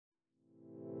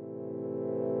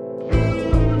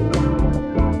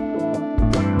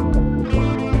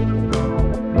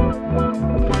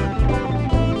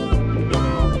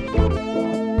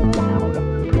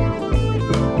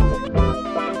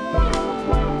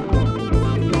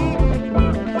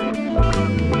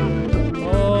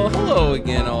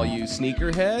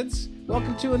sneakerheads.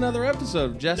 Welcome to another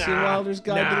episode of Jesse and Wilder's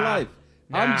Guide to Life.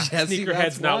 I'm Jesse.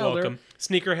 Sneakerheads not Wilder. welcome.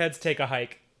 Sneakerheads take a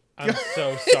hike. I'm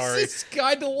so sorry. This is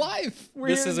Guide to Life.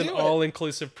 This is an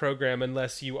all-inclusive program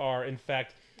unless you are, in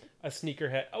fact, a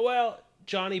sneakerhead. Oh, well,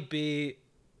 Johnny B.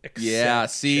 Yeah, exception.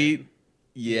 see?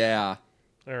 Yeah.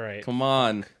 All right. Come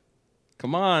on.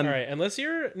 All right. Unless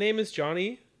your name is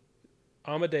Johnny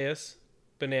Amadeus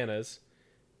Bananas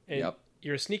and Yep.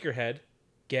 you're a sneakerhead,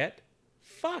 get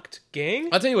fucked, gang.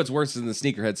 I'll tell you what's worse than the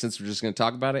sneakerhead, since we're just going to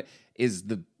talk about it, is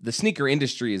the sneaker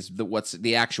industry is what's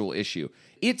the actual issue.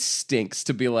 It stinks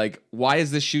to be like, why is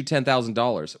this shoe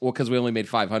 $10,000? Well, because we only made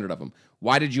 500 of them.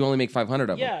 Why did you only make 500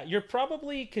 of them? Yeah, you're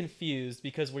probably confused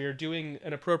because we are doing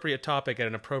an appropriate topic at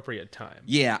an appropriate time.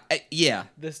 Yeah.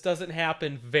 This doesn't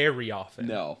happen very often.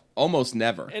 No, almost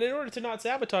never. And in order to not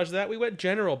sabotage that, we went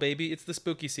general, baby. It's the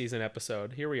spooky season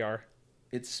episode. Here we are.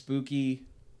 It's spooky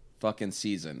fucking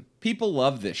season. People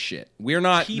love this shit. We're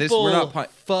not People we're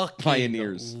not fucking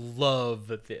pioneers.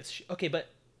 love this. Okay, but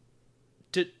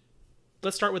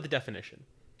let's start with the definition.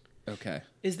 Okay.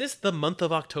 Is this the month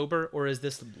of October, or is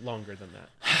this longer than that?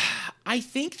 I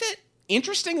think that,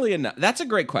 interestingly enough, that's a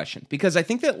great question, because I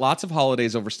think that lots of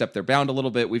holidays overstep their bound a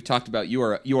little bit. We've talked about you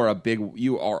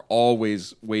are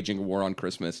always waging a war on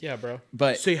Christmas. Yeah, bro.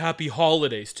 But say happy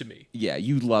holidays to me. yeah,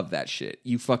 you love that shit.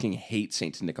 You fucking hate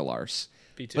Saint Nicholas.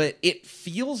 Me too. But it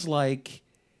feels like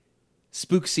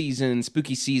spooky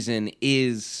season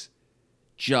is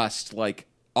just like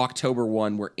October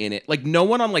 1, we're in it. Like, no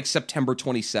one on like September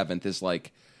 27th is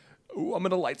like, oh, I'm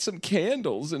gonna light some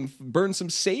candles and burn some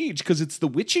sage because it's the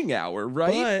witching hour,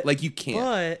 right? But, like, you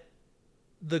can't. But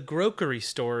the grocery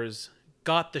stores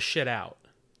got the shit out.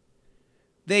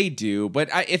 They do, but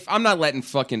if I'm not letting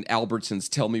fucking Albertsons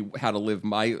tell me how to live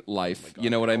my life, you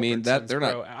know what I mean? That they're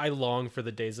Bro, not. I long for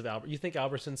the days of Albert. You think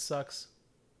Albertsons sucks?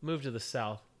 Move to the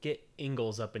South. Get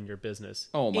Ingles up in your business.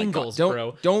 Oh my Ingles, God.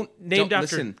 bro. Don't Named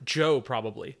after listen. Joe,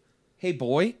 probably. Hey,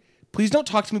 boy, please don't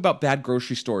talk to me about bad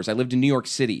grocery stores. I lived in New York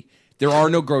City. There are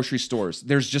no grocery stores.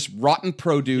 There's just rotten Yeah,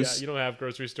 produce you don't have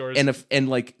grocery stores. and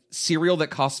like cereal that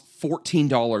costs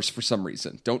 $14 for some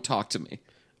reason. Don't talk to me.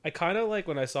 I kind of like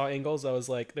when I saw Ingles, I was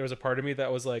like, there was a part of me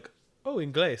that was like, oh,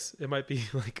 Inglés. It might be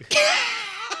like.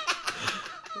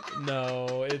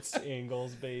 No, it's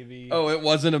Ingles, baby. Oh, it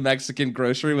wasn't a Mexican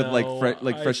grocery with like No,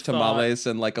 I fresh thought- tamales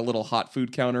and like a little hot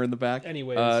food counter in the back.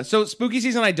 Anyways. So spooky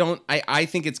season, I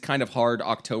think it's kind of hard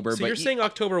October. So but you're saying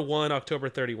October 1, October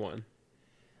 31.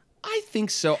 I think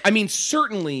so. I mean,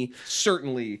 certainly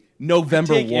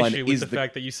November Take 1 issue with is the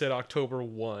fact that you said October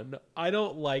 1. I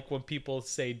don't like when people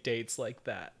say dates like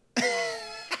that.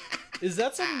 Is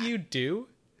that something you do?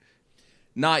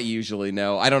 Not usually,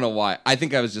 no. I don't know why. I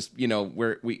think I was just,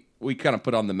 we kind of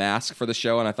put on the mask for the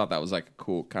show, and I thought that was like a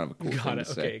cool thing to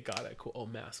say. Okay, got it. Cool. Oh,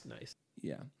 mask, nice.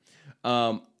 Yeah.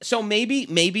 So maybe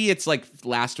it's like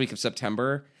last week of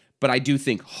September, but I do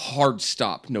think hard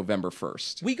stop November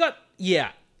 1st. We got,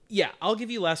 yeah. I'll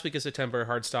give you last week of September,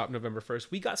 hard stop November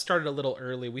 1st. We got started a little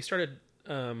early. We started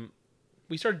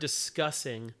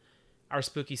discussing our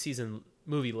spooky season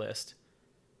movie list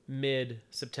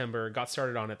mid-September. Got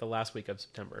started on it the last week of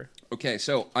September. Okay,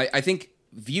 so I think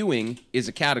viewing is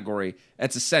a category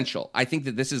that's essential. I think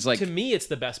that this is like... To me, it's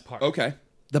the best part. Okay.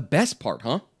 The best part,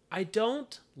 huh? I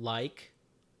don't like...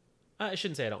 I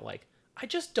shouldn't say I don't like. I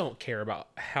just don't care about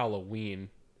Halloween,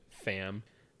 fam.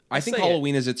 I think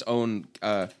Halloween is its own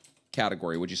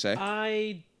category, would you say?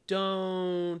 I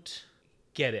don't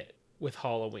get it with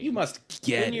Halloween. You must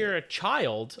get When it. you're a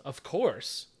child, of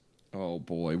course. Oh,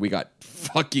 boy. We got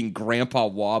fucking Grandpa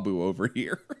Wabu over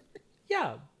here.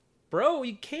 Yeah, bro,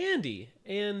 you candy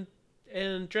and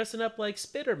dressing up like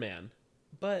Spider-Man.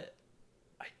 But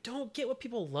I don't get what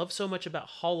people love so much about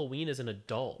Halloween as an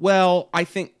adult. Well, I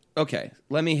think... Okay,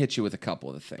 let me hit you with a couple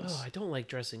of the things. Oh, I don't like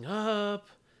dressing up.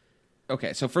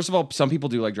 Okay, so first of all, some people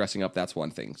do like dressing up. That's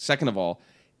one thing. Second of all,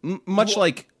 much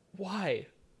like... Why?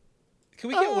 Can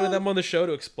we get one of them on the show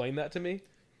to explain that to me?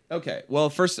 Okay, well,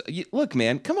 first, look,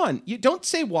 man, come on. You don't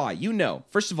say why. You know.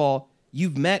 First of all,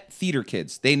 you've met theater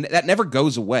kids. That never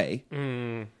goes away.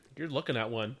 You're looking at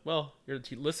one. Well, you're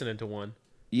listening to one.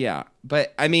 Yeah,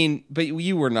 but I mean, but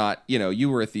you were not, you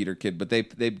were a theater kid, but they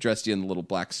dressed you in a little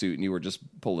black suit and you were just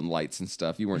pulling lights and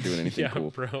stuff. You weren't doing anything Yeah, cool.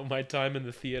 bro, my time in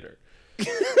the theater.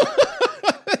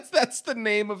 That's the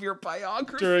name of your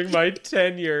biography. During my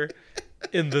tenure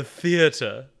in the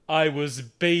theater, I was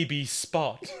Baby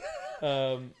Spot.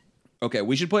 Okay,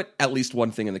 we should put at least one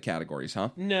thing in the categories, huh?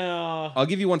 No. I'll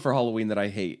give you one for Halloween that I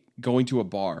hate. Going to a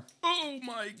bar. Oh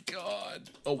my God.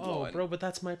 Oh, bro, but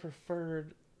that's my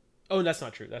preferred... Oh, that's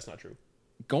not true.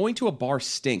 going to a bar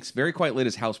stinks. Very Quiet Lit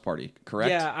is house party, correct?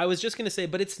 Yeah, I was just going to say,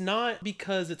 but it's not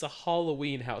because it's a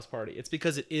Halloween house party. It's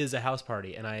because it is a house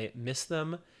party, and I miss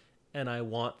them, and I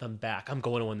want them back. I'm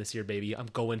going to one this year, baby. I'm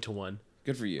going to one.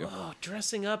 Good for you. Oh,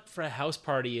 dressing up for a house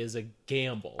party is a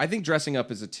gamble. I think dressing up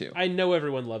is a 2. I know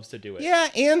everyone loves to do it. Yeah,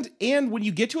 and when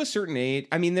you get to a certain age,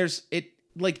 I mean, there's it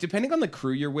like depending on the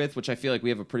crew you're with, which I feel like we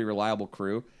have a pretty reliable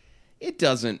crew. It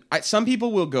doesn't. Some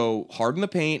people will go hard in the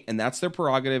paint, and that's their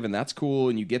prerogative, and that's cool.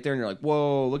 And you get there, and you're like,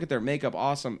 "Whoa, look at their makeup,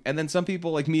 awesome!" And then some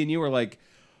people, like me and you, are like,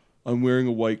 "I'm wearing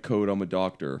a white coat. I'm a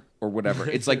doctor, or whatever."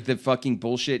 It's like the fucking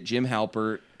bullshit Jim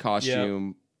Halpert costume.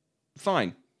 Yep.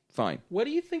 Fine. What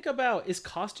do you think about? Is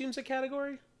costumes a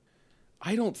category?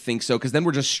 I don't think so, because then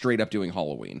we're just straight up doing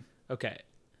Halloween. Okay,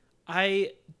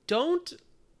 I don't.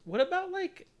 What about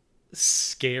like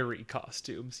scary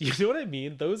costumes? You know what I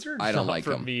mean? Those are I don't not like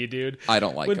for them. me, dude. I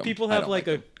don't like when them. people have like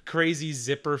a crazy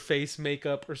zipper face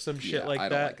makeup or some shit like I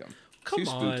that. don't like them. Come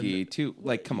too on. spooky. Too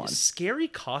like, come on. Scary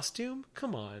costume?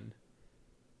 Come on.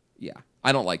 Yeah,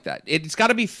 I don't like that. It's got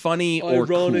to be funny or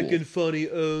Ironic cool. and funny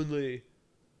only.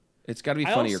 It's got to be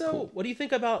funny or cool. What do you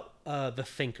think about the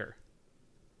Thinker?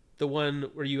 The one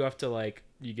where you have to like,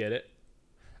 you get it?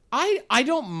 I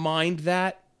don't mind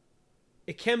that.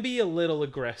 It can be a little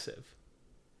aggressive.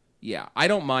 Yeah, I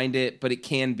don't mind it, but it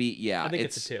can be. Yeah, I think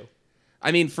it's a 2.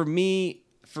 I mean, for me,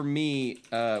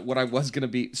 what I was gonna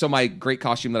be. So my great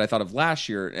costume that I thought of last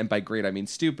year, and by great I mean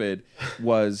stupid,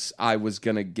 was I was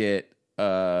gonna get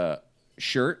a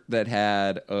shirt that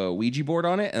had a Ouija board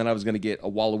on it, and I was gonna get a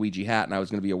Waluigi hat, and I was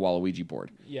gonna be a Waluigi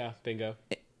board. Yeah, bingo.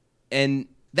 And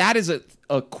that is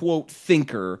a quote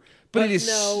thinker, but it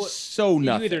is so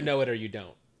nothing. You either know it or you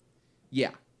don't.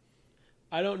 Yeah.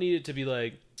 I don't need it to be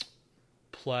like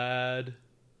plaid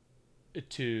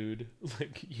etude.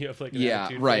 Like you have like an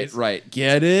attitude face. right.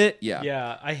 Get it? Yeah.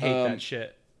 Yeah, I hate that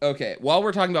shit. Okay, while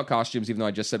we're talking about costumes, even though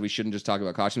I just said we shouldn't just talk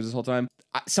about costumes this whole time,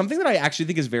 something that I actually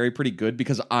think is very pretty good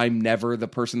because I'm never the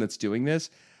person that's doing this.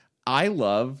 I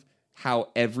love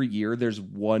how every year there's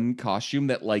one costume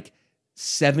that like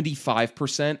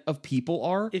 75% of people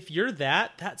are. If you're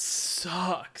that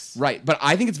sucks. Right, but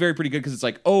I think it's very pretty good because it's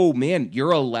like, oh man,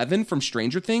 you're 11 from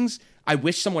Stranger Things? I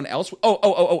wish someone else...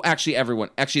 Oh, actually everyone.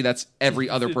 Actually, that's every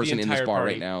other person in this bar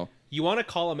party. right now. You want to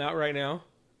call them out right now?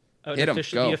 Hit them,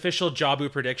 go. The official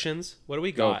Jabu predictions. What do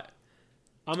we got?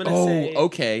 I'm going to say... Oh,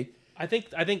 okay. I think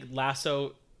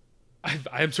Lasso...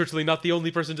 I am certainly not the only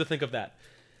person to think of that.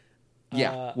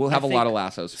 Yeah, we'll have a lot of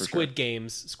lassos for Squid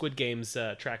Games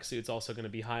tracksuit's also going to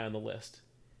be high on the list.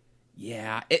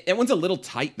 Yeah, that one's a little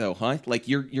tight though, huh? Like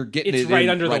you're getting it's it right in,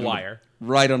 under the wire.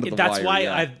 Right under the wire. That's why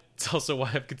yeah. it's also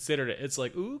why I've considered it. It's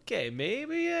like, okay,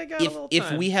 maybe I got a little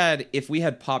time. If we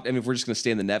had popped, I mean, if we're just going to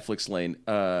stay in the Netflix lane,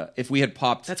 if we had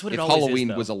popped, that's what it if always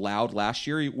Halloween is, was allowed last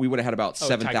year, we would have had about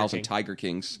 7,000 Tiger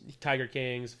Kings. Tiger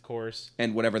Kings, of course.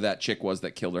 And whatever that chick was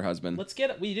that killed her husband.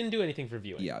 We didn't do anything for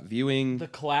viewing. Yeah, viewing. The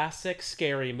classic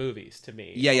scary movies to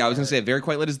me. Yeah, I was going to say, Very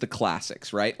Quiet Lit is the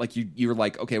classics, right? Like you're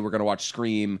like, okay, we're going to watch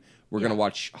Scream, we're going to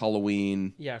watch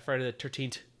Halloween. Yeah, Friday the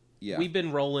 13th. Yeah. We've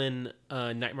been rolling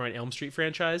Nightmare on Elm Street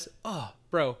franchise. Oh,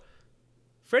 bro.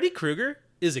 Freddy Krueger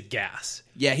is a gas.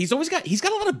 Yeah, he's got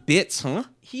a lot of bits, huh?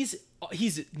 He's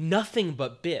nothing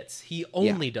but bits. He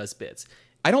only does bits.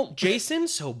 Jason,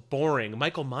 so boring.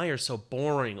 Michael Myers, so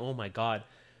boring. Oh my god.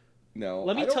 No.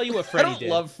 Let me tell you what Freddy did. I don't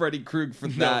love Freddy Krueger for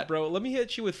that. No, bro, let me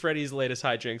hit you with Freddy's latest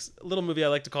hijinks. A little movie I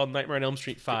like to call Nightmare on Elm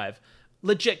Street 5.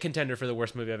 Legit contender for the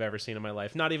worst movie I've ever seen in my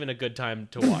life. Not even a good time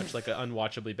to watch, like an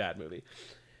unwatchably bad movie.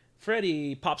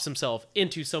 Freddy pops himself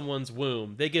into someone's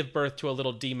womb. They give birth to a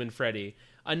little demon Freddy.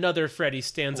 Another Freddy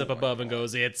stands up above and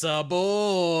goes, "It's a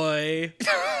boy."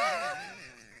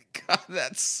 God,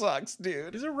 that sucks,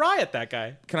 dude. He's a riot, that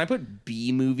guy. Can I put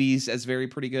B movies as very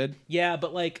pretty good? Yeah,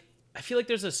 but like, I feel like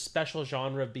there's a special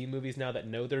genre of B movies now that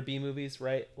know they're B movies,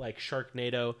 right? Like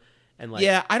Sharknado and like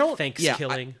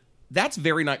Thanksgiving. That's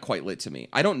very Not Quite Lit to me.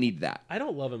 I don't need that. I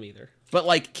don't love them either. But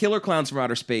like Killer Clowns from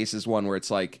Outer Space is one where it's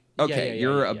like, okay,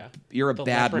 you're a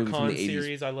bad movie from the 80s.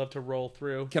 Series I love to roll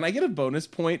through. Can I get a bonus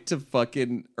point to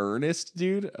fucking Ernest,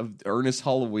 dude? Of Ernest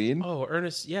Halloween? Oh,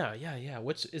 Ernest, yeah.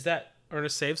 Which is that?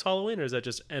 Ernest Saves Halloween, or is that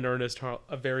just a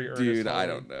very Ernest? Dude, Halloween? I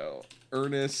don't know.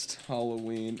 Ernest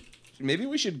Halloween. Maybe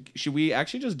we should we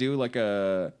actually just do like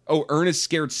Ernest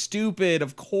Scared Stupid,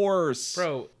 of course.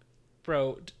 Bro,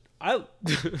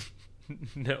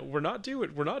 No, we're not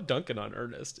dunking on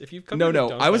Ernest. If you've come No, here to no.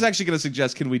 dunk I was on- actually going to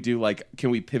suggest, can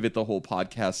we pivot the whole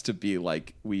podcast to be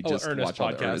like, we just Ernest watch all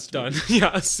the podcast Ernest done. movies?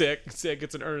 Yeah, sick.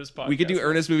 It's an Ernest podcast. We could do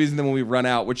Ernest movies, and then when we run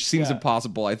out, which seems Yeah.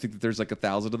 impossible, I think that there's like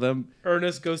 1,000 of them.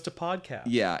 Ernest goes to podcast.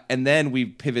 Yeah, and then we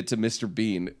pivot to Mr.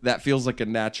 Bean. That feels like a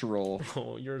natural.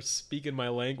 Oh, you're speaking my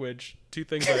language. Two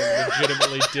things I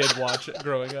legitimately did watch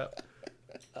growing up.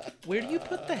 Where do you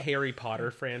put the Harry Potter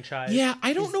franchise? Yeah,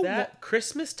 I don't Is know that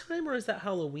Christmas time or is that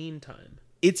Halloween time?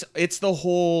 It's the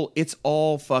whole. It's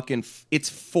all fucking. It's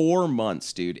 4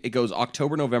 months, dude. It goes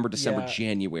October, November, December, Yeah.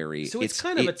 January. So it's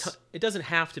kind of it doesn't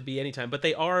have to be any time, but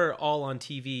they are all on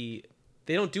TV.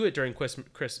 They don't do it during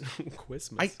Christmas.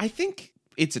 I think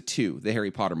it's a 2. The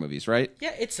Harry Potter movies, right?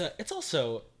 Yeah, it's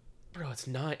also, bro. It's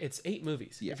not. It's 8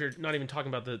 movies. Yeah. If you're not even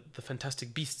talking about the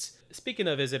Fantastic Beasts. Speaking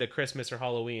of, is it a Christmas or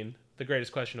Halloween? The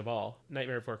greatest question of all,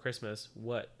 Nightmare Before Christmas.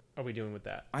 What are we doing with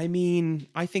that? I mean,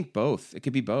 I think both. It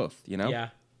could be both. You know. Yeah,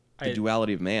 The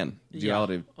duality of man. The Yeah.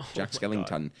 duality of Oh Jack my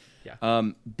Skellington. Yeah.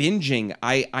 Binging.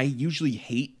 I usually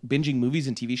hate binging movies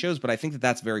and TV shows, but I think that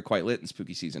that's very quite lit in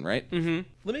spooky season, right? Mm-hmm.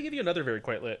 Let me give you another very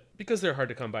quite lit because they're hard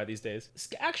to come by these days.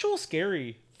 Actual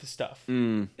scary stuff.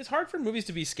 It's hard for movies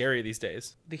to be scary these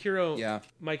days. The hero, Yeah.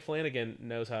 Mike Flanagan,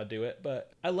 knows how to do it,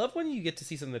 but I love when you get to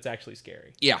see something that's actually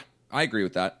scary. Yeah, I agree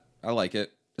with that. I like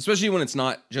it, especially when it's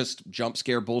not just jump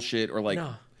scare bullshit or like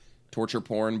No. torture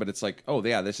porn, but it's like, oh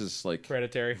yeah, this is like,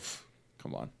 Hereditary.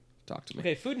 come on, talk to me.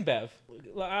 Okay, food and bev.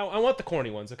 I want the corny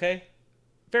ones, okay?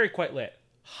 Very quite lit.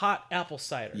 Hot apple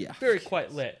cider. Yeah. Very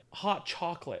quite lit. Hot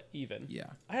chocolate, even. Yeah.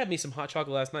 I had me some hot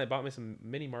chocolate last night. Bought me some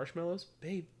mini marshmallows.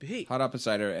 Baby. Hot apple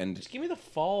cider and Just give me the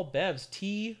fall bevs.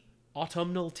 Tea.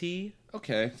 Autumnal tea.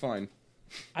 okay, fine.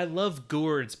 I love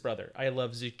gourds, brother. I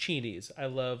love zucchinis. I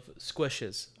love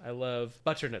squishes. I love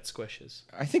butternut squishes.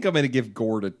 I think I'm gonna give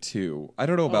Gord a 2. I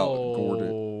don't know about Gord.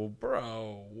 Oh,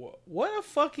 bro. What a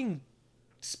fucking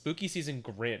spooky season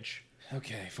Grinch.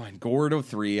 Okay, fine. Gord a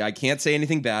 3. I can't say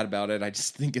anything bad about it. I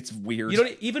just think it's weird. You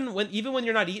don't even when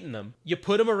you're not eating them, you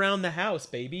put them around the house,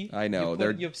 baby. I know,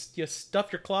 You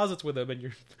stuff your closets with them,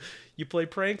 and you play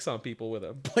pranks on people with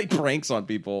them. play pranks on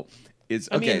people is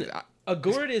I okay. mean, a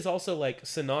gourd is also like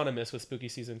synonymous with spooky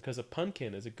season because a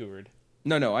pumpkin is a gourd.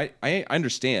 No, I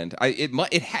understand.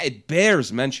 It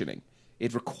bears mentioning.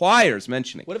 It requires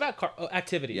mentioning. What about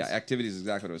activities? Yeah, activities is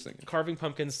exactly what I was thinking. Carving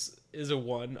pumpkins is a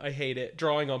 1. I hate it.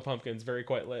 Drawing on pumpkins, very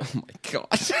quite lit. Oh my god.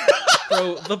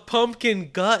 Bro, the pumpkin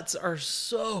guts are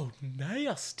so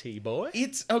nasty, boy.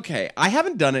 It's okay. I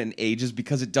haven't done it in ages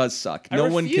because it does suck. I No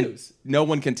refuse.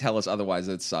 one can tell us otherwise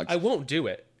that it sucks. I won't do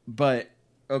it. But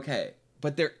okay.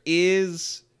 But there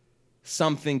is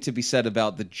something to be said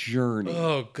about the journey.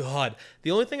 Oh god. The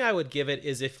only thing I would give it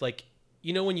is if like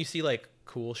when you see like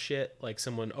cool shit, like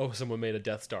someone made a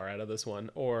Death Star out of this one,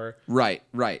 or Right.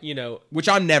 Which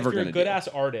I'm never if you're going a to good do. ass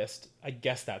artist, I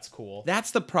guess that's cool.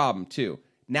 That's the problem too.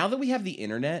 Now that we have the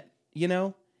internet,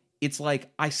 it's like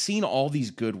I've seen all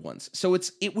these good ones. So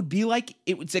it would be like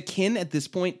it's akin at this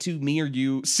point to me or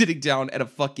you sitting down at a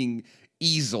fucking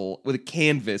easel with a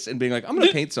canvas and being like, I'm going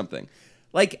to paint something.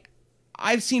 Like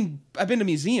I've been to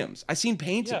museums. I've seen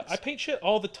paintings. Yeah, I paint shit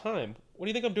all the time. What do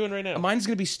you think I'm doing right now? Mine's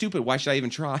going to be stupid. Why should I even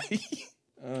try?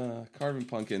 Carving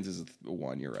pumpkins is a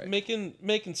 1. You're right.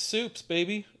 Making soups,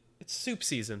 baby. It's soup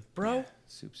season, bro.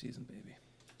 Soup season, baby.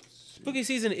 Spooky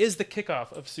season is the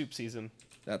kickoff of soup season,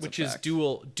 That's a which is fact.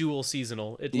 dual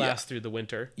seasonal. It lasts through the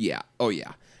winter. Yeah. Oh,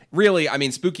 yeah. Really, I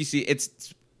mean, spooky season.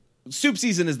 It's soup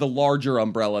season is the larger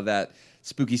umbrella that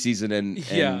spooky season and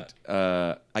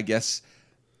I guess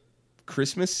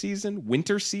Christmas season,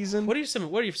 winter season. What are some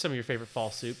of your favorite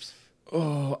fall soups?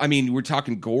 Oh, I mean, we're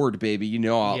talking gourd, baby.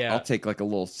 I'll Yeah. take like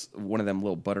one of them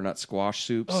little butternut squash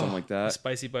soups, something like A that.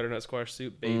 spicy butternut squash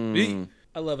soup, baby.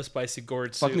 I love a spicy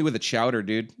gourd soup. Fuck me with a chowder,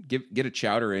 dude. Get a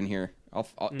chowder in here. I'll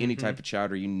any type of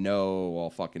chowder, I'll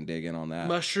fucking dig in on that.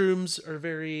 Mushrooms are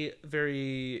very,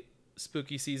 very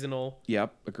spooky seasonal.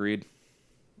 Yep, agreed.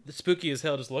 The spooky as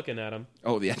hell just looking at them.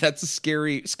 Oh yeah, that's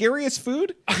scariest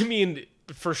food. I mean,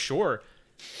 for sure.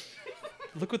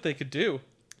 Look what they could do.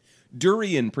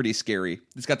 Durian, pretty scary.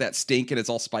 It's got that stink and it's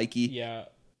all spiky. Yeah.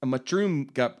 A mushroom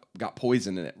got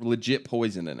poison in it, legit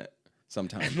poison in it.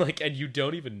 Sometimes And you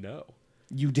don't even know.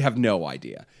 you have no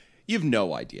idea. You have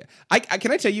no idea. I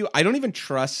can I tell you, I don't even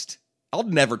trust. I'll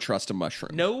never trust a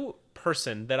mushroom. No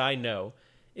person that I know,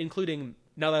 including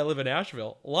now that I live in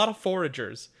Asheville, a lot of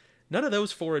foragers. None of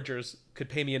those foragers could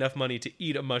pay me enough money to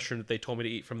eat a mushroom that they told me to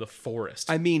eat from the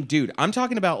forest. I mean, dude, I'm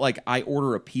talking about like I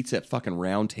order a pizza at fucking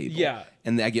Round Table. Yeah.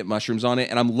 And I get mushrooms on it,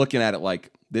 and I'm looking at it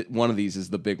like one of these is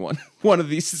the big one. One of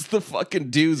these is the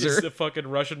fucking doozer. It's the fucking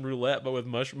Russian roulette, but with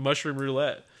mushroom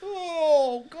roulette. Oh,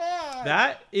 Oh God.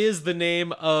 That is the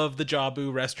name of the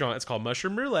Jabu restaurant. It's called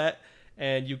Mushroom Roulette.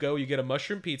 And you get a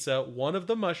mushroom pizza. One of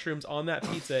the mushrooms on that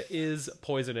pizza is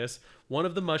poisonous. One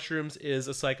of the mushrooms is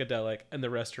a psychedelic, and the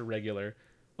rest are regular.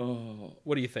 Oh,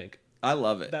 What do you think? I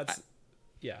love it.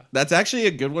 Yeah. That's actually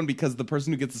a good one because the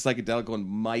person who gets the psychedelic one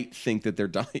might think that they're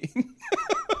dying.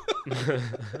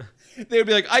 They would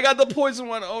be like, I got the poison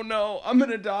one. Oh no, I'm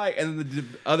going to die. And then the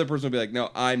other person would be like, no,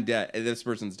 I'm dead. And this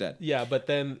person's dead. Yeah, but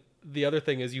then the other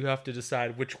thing is you have to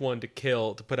decide which one to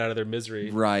kill to put out of their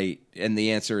misery. Right. And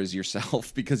the answer is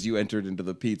yourself because you entered into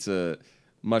the pizza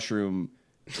mushroom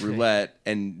roulette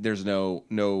and there's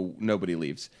nobody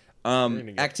leaves.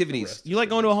 Activities. You like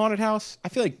going to a haunted house? I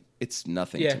feel like it's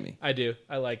nothing to me. I do.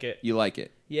 I like it. You like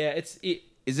it? Yeah,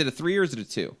 Is it a 3 or is it a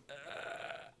 2?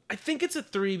 I think it's a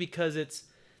 3 because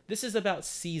this is about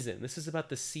season. This is about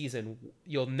the season.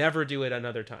 You'll never do it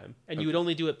another time. And you would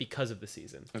only do it because of the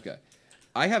season. Okay.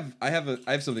 I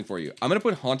have something for you. I'm going to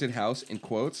put haunted house in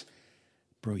quotes.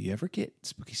 Bro, you ever get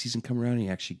spooky season come around and you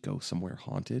actually go somewhere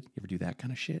haunted? You ever do that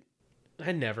kind of shit?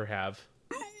 I never have.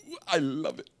 I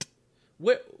love it.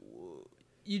 What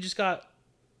you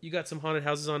got some haunted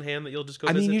houses on hand that you'll just go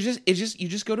I visit? mean, you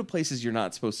just go to places you're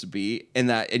not supposed to be and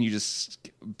you just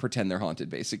pretend they're haunted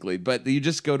basically, but you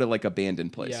just go to like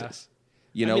abandoned places.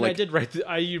 Yeah. You know, I did write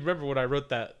you remember when I wrote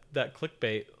that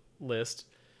clickbait list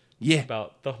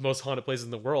about the most haunted places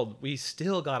in the world. We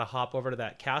still got to hop over to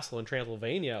that castle in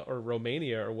Transylvania or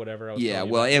Romania or whatever.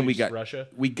 And we got Russia.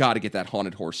 We got to get that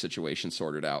haunted horse situation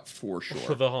sorted out for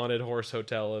sure. The haunted horse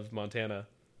hotel of Montana.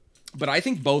 But I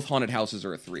think both haunted houses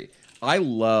are a 3. I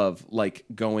love like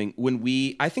going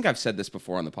I think I've said this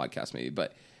before on the podcast maybe,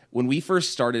 but when we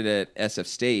first started at SF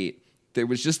State, there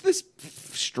was just this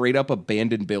straight up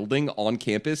abandoned building on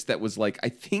campus that was like, I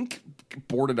think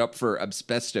boarded up for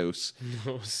asbestos.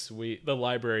 Oh, sweet. The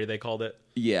library, they called it.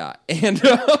 Yeah. And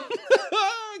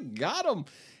got him.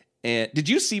 And did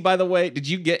you see, by the way, did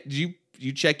you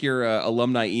check your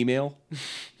alumni email?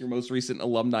 Your most recent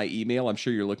alumni email? I'm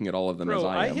sure you're looking at all of them as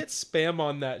I am. I hit spam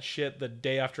on that shit the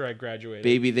day after I graduated.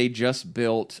 Baby, they just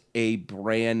built a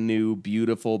brand new,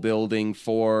 beautiful building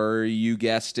for, you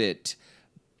guessed it,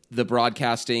 the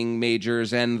broadcasting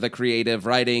majors and the creative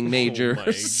writing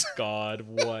majors. Oh my God,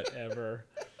 whatever.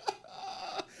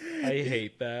 I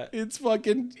hate that. Look,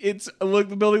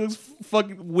 the building looks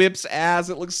fucking whips ass.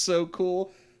 It looks so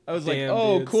cool. I was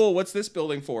dudes. Cool. What's this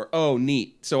building for? Oh,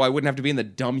 neat. So I wouldn't have to be in the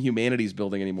dumb humanities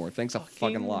building anymore. Thanks a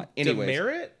fucking lot. Anyways.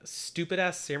 Demerit, stupid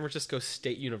ass San Francisco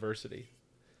State University.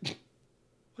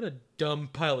 What a dumb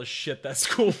pile of shit that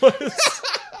school was.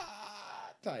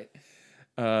 Tight.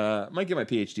 Might get my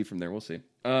PhD from there. We'll see.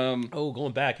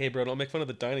 Going back. Hey, bro, don't make fun of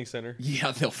the dining center.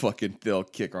 Yeah, they'll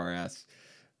kick our ass.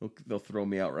 They'll throw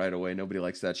me out right away. Nobody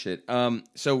likes that shit.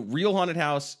 So real haunted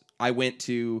house. I went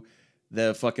to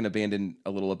the fucking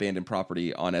little abandoned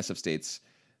property on SF State's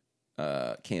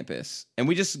campus, and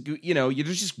we just,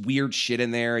 there's just weird shit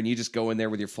in there, and you just go in there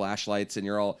with your flashlights, and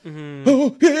you're all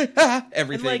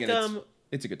everything, and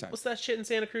it's a good time. What's that shit in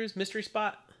Santa Cruz? Mystery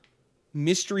Spot.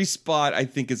 Mystery Spot, I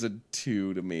think, is a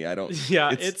 2 to me. I don't.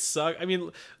 Yeah, it sucks. I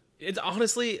mean, it's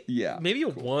honestly, yeah, maybe a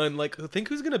 1. Like, think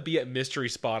who's gonna be at Mystery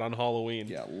Spot on Halloween?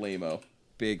 Yeah, lame-o.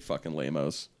 Big fucking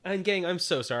lame-os. And gang, I'm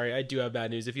so sorry. I do have bad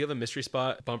news. If you have a Mystery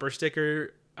Spot bumper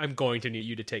sticker, I'm going to need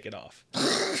you to take it off.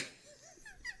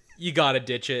 You gotta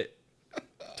ditch it.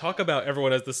 Talk about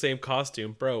everyone has the same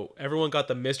costume, bro. Everyone got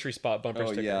the Mystery Spot bumper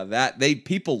sticker. Yeah,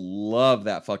 people love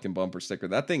that fucking bumper sticker.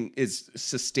 That thing is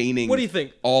sustaining. What do you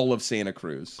think? All of Santa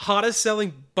Cruz. Hottest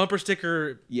selling bumper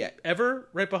sticker ever,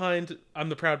 right behind I'm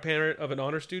the proud parent of an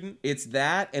honor student. It's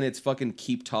that, and it's fucking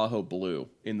Keep Tahoe Blue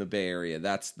in the Bay Area.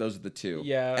 Those are the 2.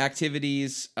 Yeah.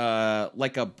 Activities,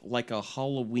 like a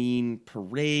Halloween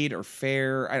parade or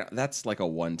fair. That's like a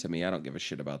 1 to me. I don't give a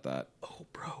shit about that. Oh,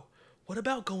 bro. What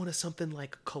about going to something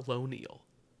like Colonial?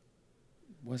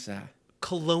 What's that?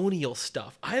 Colonial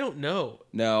stuff. I don't know.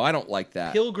 No, I don't like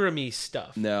that. Pilgrimy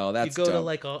stuff. No, that's you go dumb.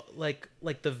 to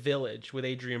like the Village with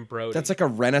Adrian Brody. That's like a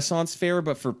Renaissance fair,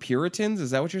 but for Puritans.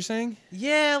 Is that what you're saying?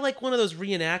 Yeah, like one of those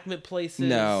reenactment places.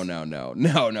 No.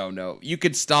 You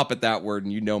could stop at that word,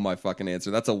 and you know my fucking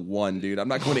answer. That's a 1, dude. I'm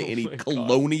not going to any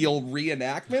colonial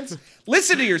reenactments.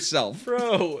 Listen to yourself,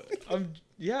 bro.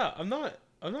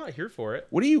 I'm not here for it.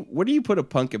 What do you put a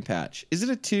pumpkin patch? Is it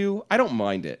a 2? I don't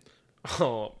mind it.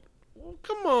 Oh, well,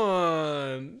 come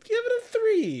on. Give it a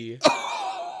 3.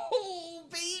 Oh,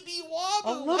 baby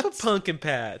wobble. I love a pumpkin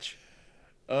patch.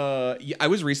 I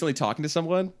was recently talking to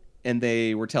someone, and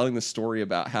they were telling the story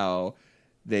about how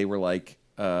they were like,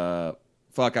 I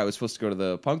was supposed to go to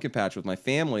the pumpkin patch with my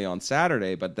family on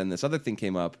Saturday, but then this other thing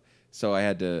came up. So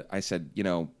I said,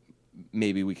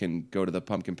 maybe we can go to the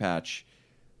pumpkin patch,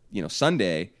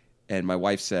 Sunday. And my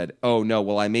wife said, "Oh no,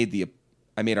 well I made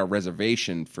our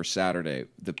reservation for Saturday.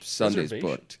 The Sunday's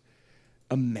booked."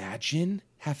 Imagine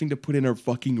having to put in our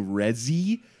fucking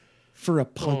resi for a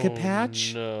pumpkin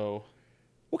patch. No.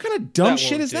 What kind of dumb That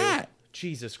shit won't is do. that?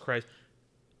 Jesus Christ.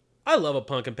 I love a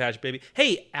pumpkin patch, baby.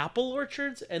 Hey, apple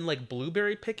orchards and like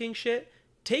blueberry picking shit,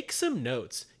 take some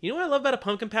notes. You know what I love about a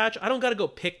pumpkin patch? I don't got to go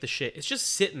pick the shit. It's just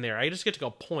sitting there. I just get to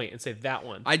go point and say that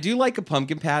one. I do like a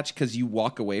pumpkin patch because you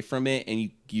walk away from it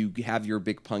and you have your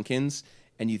big pumpkins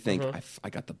and you think, I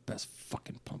got the best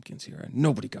fucking pumpkins here. And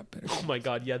nobody got better. Oh my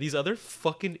god, yeah, these other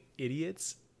fucking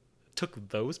idiots took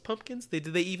those pumpkins? Did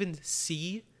they even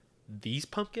see these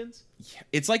pumpkins?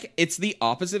 It's the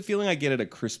opposite feeling I get at a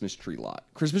Christmas tree lot.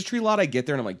 Christmas tree lot, I get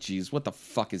there and I'm like, geez, what the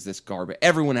fuck is this garbage?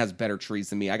 Everyone has better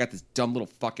trees than me. I got this dumb little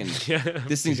fucking...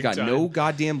 this thing's got no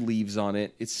goddamn leaves on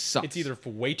it. It sucks. It's either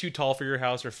way too tall for your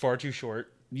house or far too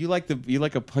short. You like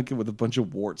a pumpkin with a bunch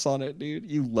of warts on it,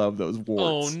 dude? You love those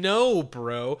warts. Oh no,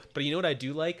 bro. But you know what I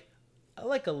do like? I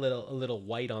like a little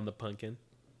white on the pumpkin.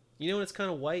 You know when it's kind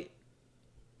of white?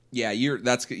 Yeah,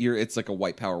 it's like a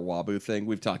white power waboo thing.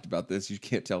 We've talked about this. You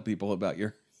can't tell people about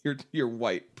your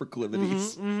white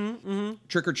proclivities.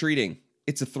 Trick or treating.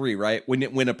 It's a 3, right?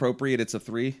 When appropriate, it's a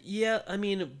 3. Yeah, I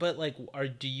mean, but like,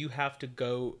 do you have to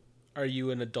go? Are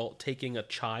you an adult taking a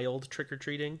child trick or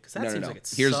treating? Because that seems like it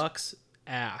sucks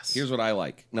ass. Here's what I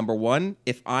like. Number 1,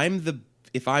 if I'm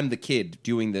the kid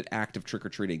doing the act of trick or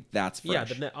treating, that's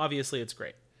fresh. Yeah, then obviously it's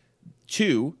great.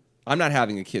 2, I'm not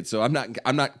having a kid, so I'm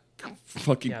not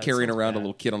fucking carrying around a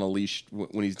little kid on a leash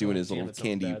when he's doing his little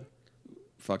candy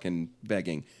fucking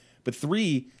begging. But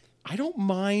 3, I don't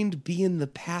mind being the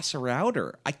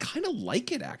passer-outer. I kind of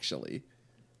like it, actually.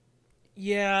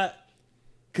 Yeah.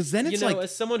 Because then it's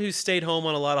as someone who's stayed home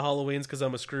on a lot of Halloweens because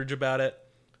I'm a Scrooge about it,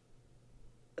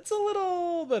 it's a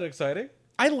little bit exciting.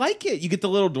 I like it. You get the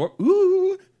little door.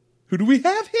 Ooh, who do we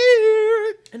have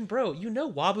here? And bro,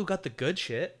 Wabu got the good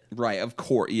shit. Right, of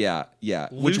course. Yeah.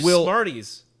 Loose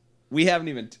Smarties. We haven't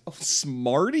even... Oh,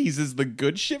 Smarties is the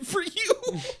good shit for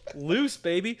you? Loose,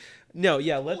 baby. No,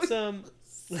 yeah, let's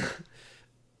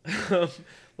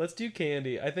let's do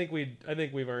candy. I think we've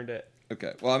earned it.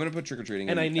 Okay. Well, I'm going to put trick-or-treating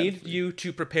and in. I need you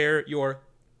to prepare your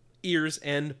ears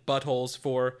and buttholes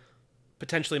for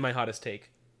potentially my hottest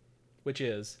take, which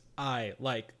is I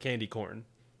like candy corn.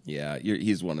 Yeah,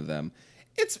 he's one of them.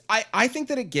 I think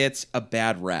that it gets a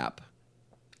bad rap.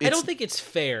 I don't think it's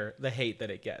fair, the hate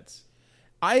that it gets.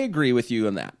 I agree with you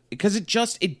on that. Because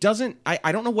it doesn't...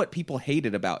 I don't know what people hate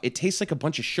it about. It tastes like a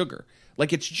bunch of sugar.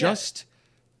 Like, it's just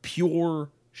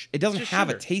pure... It doesn't have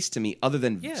a taste to me other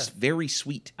than very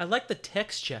sweet. I like the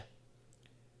texture.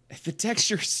 The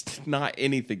texture's not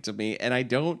anything to me, and I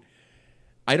don't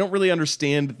really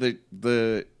understand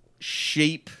the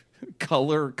shape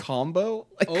color combo.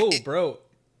 Like, bro,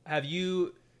 have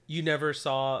you never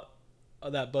saw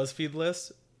that BuzzFeed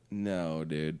list? No,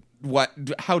 dude. What?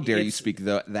 How dare you speak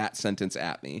that sentence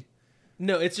at me?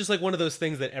 No, it's just like one of those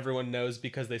things that everyone knows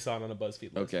because they saw it on a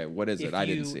BuzzFeed list. Okay, what is it? I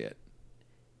didn't see it.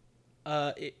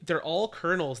 They're all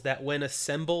kernels that, when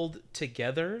assembled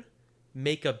together,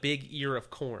 make a big ear of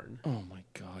corn. Oh my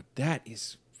god, that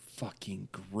is fucking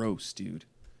gross, dude.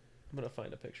 I'm gonna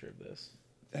find a picture of this.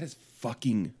 That is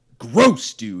fucking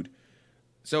gross, dude.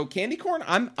 So candy corn,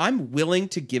 I'm willing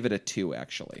to give it a 2,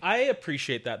 actually. I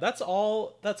appreciate that. That's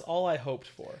all I hoped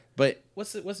for. But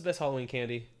what's the best Halloween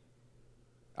candy?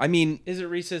 I mean, is it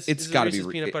Reese's? It's got to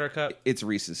be peanut butter cup. It's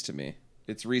Reese's to me.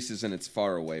 It's Reese's, and it's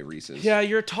far away Reese's. Yeah,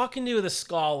 you're talking to the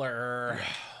scholar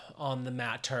on the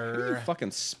matter. How do you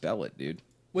fucking spell it, dude?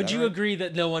 Would you agree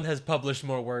that no one has published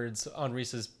more words on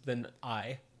Reese's than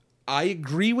I? I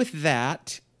agree with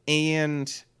that,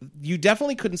 and you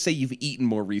definitely couldn't say you've eaten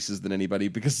more Reese's than anybody,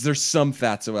 because there's some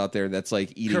fatso out there that's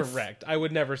like eating... Correct. I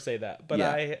would never say that, but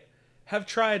I have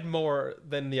tried more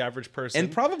than the average person.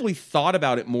 And probably thought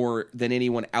about it more than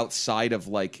anyone outside of,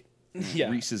 like,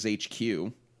 Reese's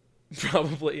HQ.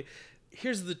 Probably.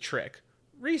 Here's the trick.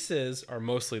 Reese's are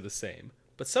mostly the same,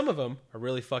 but some of them are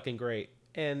really fucking great,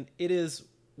 and it is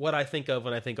what I think of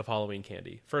when I think of Halloween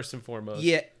candy, first and foremost.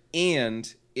 Yeah,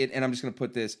 and I'm just going to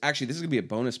put this... Actually, this is going to be a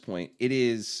bonus point. It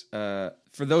is, for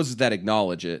those that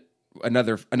acknowledge it,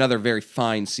 another very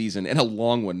fine season, and a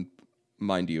long one,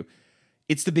 mind you.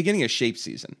 It's the beginning of shape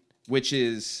season, which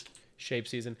is... Shape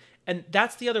season. And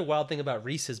that's the other wild thing about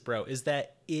Reese's, bro, is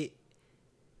that it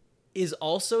is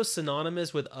also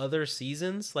synonymous with other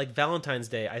seasons. Like Valentine's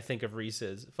Day, I think of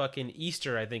Reese's. Fucking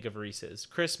Easter, I think of Reese's.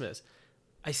 Christmas.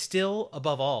 I still,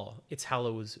 above all, it's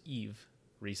Halloween Eve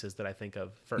Reese's that I think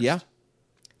of first. Yeah.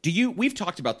 We've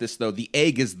talked about this though. The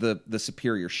egg is the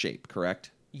superior shape,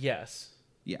 correct? Yes.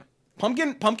 Yeah.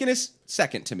 Pumpkin is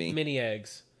second to me. Mini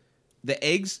eggs. The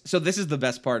eggs, so this is the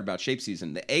best part about shape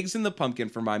season. The eggs and the pumpkin,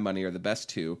 for my money, are the best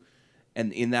two,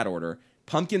 and in that order.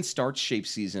 Pumpkin starts shape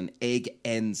season, egg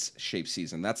ends shape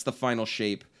season. That's the final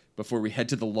shape before we head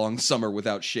to the long summer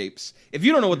without shapes. If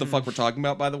you don't know what the fuck we're talking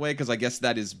about, by the way, because I guess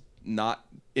that is not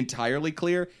entirely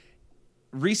clear,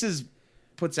 Reese's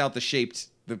puts out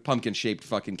the pumpkin-shaped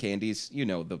fucking candies. You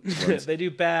know the ones. They do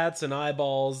bats and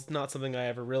eyeballs. Not something I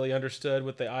ever really understood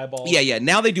with the eyeballs. Yeah.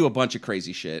 Now they do a bunch of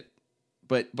crazy shit.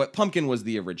 But pumpkin was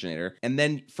the originator. And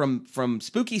then from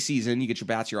spooky season, you get your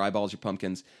bats, your eyeballs, your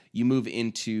pumpkins. You move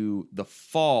into the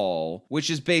fall, which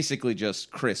is basically just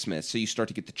Christmas. So you start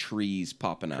to get the trees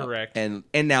popping up. Correct. And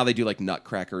now they do like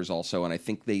nutcrackers also. And I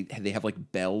think they have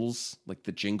like bells, like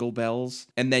the jingle bells.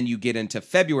 And then you get into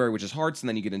February, which is hearts. And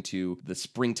then you get into the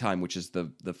springtime, which is the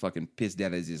fucking pièce de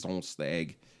résistance, the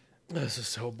egg. This is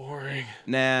so boring.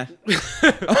 Nah.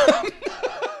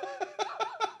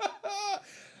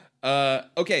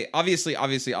 Okay,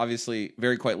 obviously,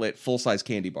 very quite lit, full-size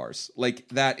candy bars. Like,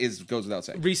 that goes without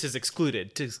saying. Reese's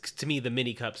excluded. To me, the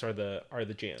mini cups are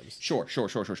the jams. Sure.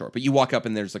 But you walk up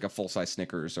and there's like a full-size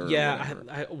Snickers or Yeah,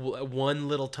 whatever. one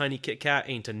little tiny Kit Kat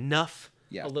ain't enough.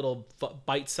 Yeah. A little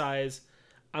bite size.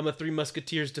 I'm a Three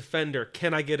Musketeers defender.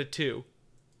 Can I get a 2?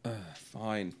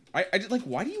 Fine. I just, like,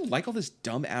 why do you like all this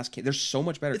dumb-ass candy? There's so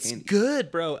much better candy. It's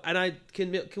good, bro. And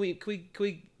can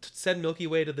we send Milky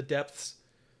Way to the depths?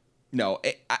 No,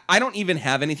 I don't even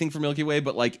have anything for Milky Way,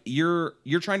 but like you're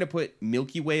trying to put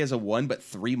Milky Way as a 1, but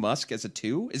Three Musk as a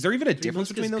 2. Is there even a difference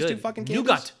between those two fucking candies?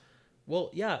 Nougat.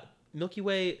 Well, yeah, Milky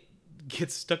Way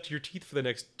gets stuck to your teeth for the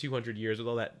next 200 years with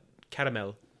all that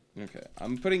caramel. Okay,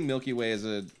 I'm putting Milky Way as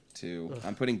a 2.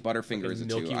 I'm putting Butterfinger as a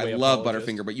 2. Milky I Way love apologist.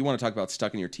 Butterfinger, but you want to talk about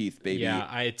stuck in your teeth, baby?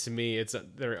 Yeah, to me,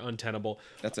 they're untenable.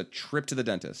 That's a trip to the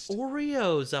dentist.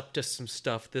 Oreo's up to some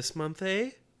stuff this month,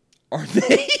 eh? Are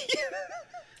they?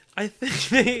 I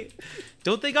think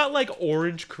they got like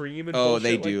orange cream and Oh,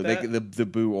 they bullshit do. like that? The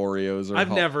Boo Oreos are.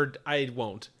 I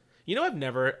won't. You know, I've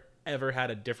never ever had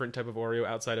a different type of Oreo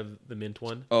outside of the mint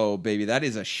one. Oh, baby, that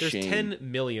is a There's shame. 10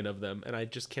 million of them, and I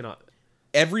just cannot.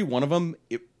 Every one of them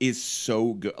is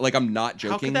so good. Like, I'm not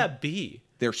joking. How could that be?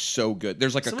 They're so good.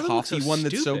 There's like Some a of them look coffee so one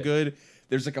that's so stupid. good.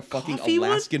 There's like a fucking Coffee one?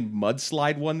 Alaskan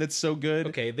mudslide one that's so good.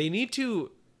 Okay, they need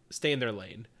to stay in their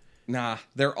lane. Nah,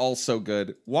 they're all so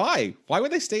good. Why? Why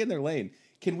would they stay in their lane?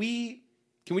 Can we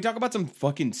talk about some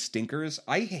fucking stinkers?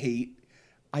 I hate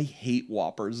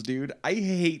Whoppers, dude. I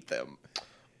hate them.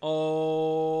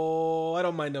 Oh, I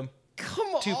don't mind them.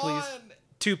 Come on. 2, please.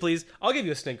 2, please. I'll give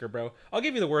you a stinker, bro. I'll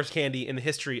give you the worst candy in the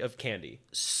history of candy.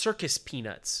 Circus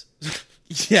peanuts.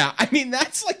 Yeah, I mean,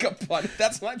 that's like a pun.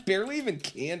 That's not barely even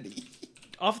candy.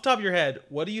 Off the top of your head,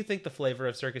 what do you think the flavor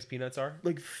of circus peanuts are?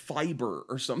 Like fiber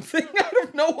or something. I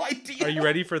have no idea. Are you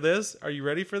ready for this?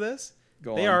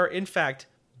 Go They on. are, in fact,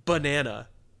 banana.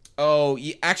 Oh,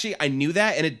 actually, I knew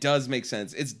that, and it does make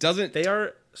sense. It doesn't. They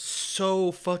are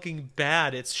so fucking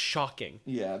bad. It's shocking.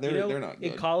 Yeah, they're not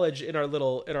good. In college, in our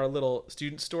little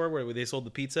student store where they sold the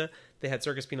pizza, they had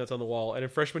circus peanuts on the wall. And in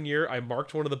freshman year, I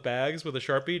marked one of the bags with a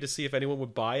Sharpie to see if anyone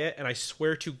would buy it. And I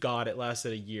swear to God, it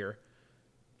lasted a year.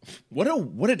 What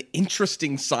an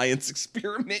interesting science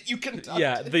experiment you conducted.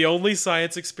 Yeah, the only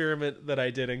science experiment that I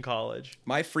did in college.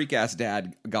 My freak ass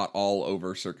dad got all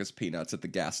over circus peanuts at the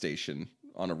gas station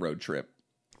on a road trip.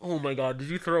 Oh my God, did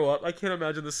you throw up? I can't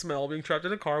imagine the smell, being trapped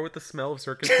in a car with the smell of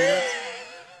circus peanuts.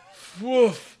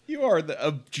 Woof. You are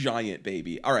a giant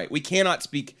baby. All right, we cannot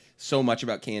speak so much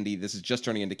about candy. This is just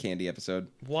turning into candy episode.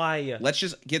 Why? Let's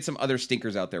just get some other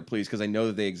stinkers out there, please, because I know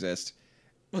that they exist.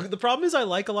 Look, the problem is I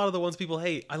like a lot of the ones people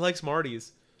hate. I like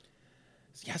Smarties.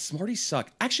 Yeah, Smarties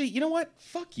suck. Actually, you know what?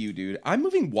 Fuck you, dude. I'm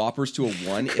moving Whoppers to a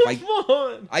 1. Come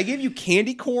on. I gave you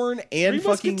candy corn and Three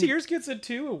fucking Musketeers gets a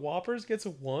 2 and Whoppers gets a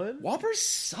 1. Whoppers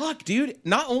suck, dude.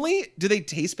 Not only do they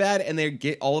taste bad and they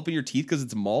get all up in your teeth because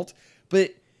it's malt,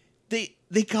 but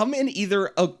they come in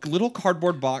either a little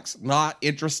cardboard box, not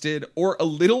interested, or a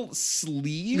little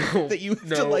sleeve that you have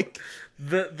to like.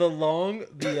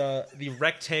 The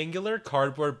rectangular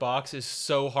cardboard box is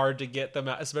so hard to get them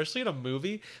out, especially in a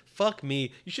movie. Fuck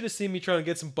me. You should have seen me trying to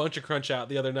get some Bunch of Crunch out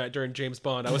the other night during James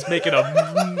Bond. I was making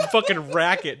a fucking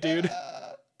racket, dude.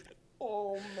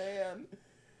 Oh man.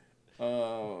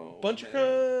 Oh. Bunch of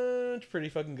Crunch, pretty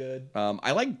fucking good.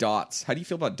 I like Dots. How do you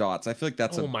feel about Dots? I feel like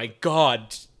that's Oh my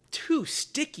God. Too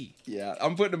sticky. Yeah,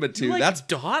 I'm putting them at 2. You like That's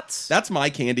Dots? That's my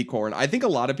candy corn. I think a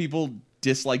lot of people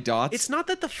dislike Dots. It's not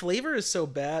that the flavor is so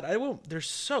bad. They're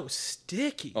so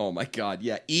sticky. Oh my God,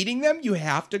 yeah. Eating them, you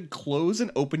have to close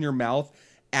and open your mouth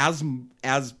as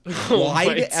Oh wide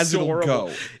my, it's as it'll horrible.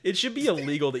 go. It should be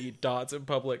illegal to eat dots in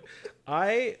public.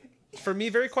 For me,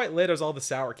 very quite lit is all the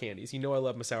sour candies. You know I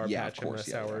love my Sour Yeah, of Patch course,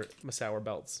 and my sour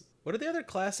belts. What are the other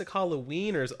classic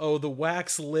Halloweeners? Oh, the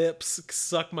wax lips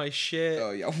suck my shit.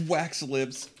 Oh yeah, wax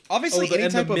lips. Obviously, Oh, any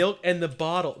and type the of milk and the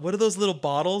bottle. What are those little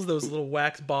bottles? Those little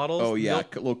wax bottles? oh yeah,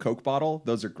 Milk? little Coke bottle.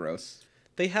 Those are gross.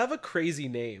 They have a crazy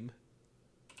name.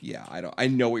 Yeah, I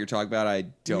know what you're talking about. I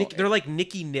don't. They're like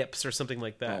Nicky Nips or something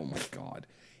like that. Oh my god.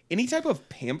 Any type of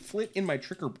pamphlet in my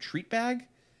trick or treat bag?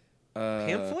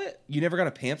 Pamphlet? You never got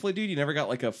a pamphlet, dude? You never got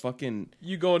like a fucking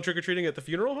You going trick or treating at the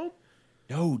funeral home?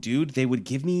 No, dude. They would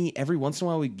give me every once in a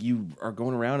while. You are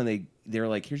going around and they're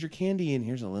like, "Here's your candy and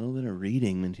here's a little bit of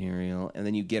reading material," and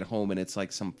then you get home and it's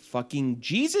like some fucking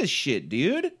Jesus shit,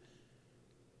 dude.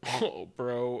 Oh,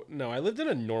 bro. No, I lived in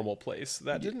a normal place.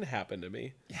 That didn't happen to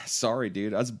me. Yeah, sorry,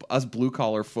 dude. Us blue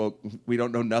collar folk, we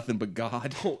don't know nothing but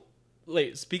God. Oh,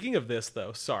 wait, speaking of this,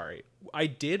 though, sorry. I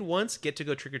did once get to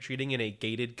go trick or treating in a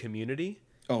gated community.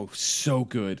 Oh, so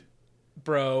good.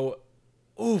 Bro,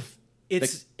 oof.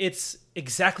 It's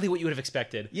exactly what you would have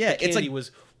expected. Yeah, the it's candy like-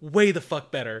 was way the fuck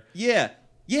better. Yeah.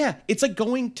 Yeah, it's like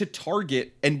going to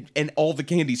Target and all the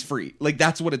candy's free. Like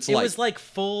that's what it's It like. was like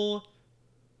full.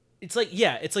 It's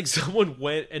like someone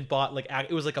went and bought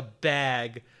it was like a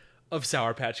bag of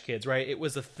Sour Patch Kids, right? It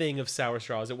was a thing of sour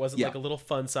straws. It wasn't Yeah. like a little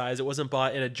fun size. It wasn't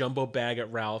bought in a jumbo bag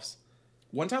at Ralph's.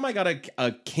 One time I got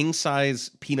a king size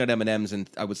peanut M&Ms and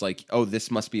I was like, "Oh,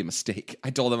 this must be a mistake." I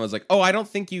told them, I was like, "Oh, I don't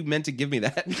think you meant to give me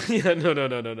that." Yeah,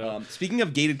 no. Speaking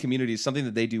of gated communities, something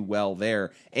that they do well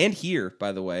there and here,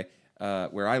 by the way,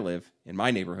 where I live in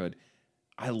my neighborhood,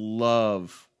 I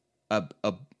love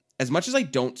as much as I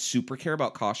don't super care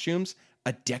about costumes,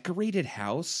 a decorated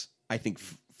house I think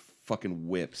fucking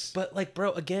whips. But like,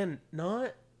 bro, again,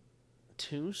 not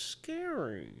too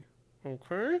scary.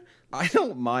 Okay. I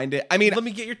don't mind it. I mean, Let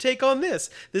me get your take on this.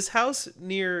 This house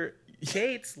near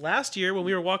Kate's last year when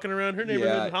we were walking around her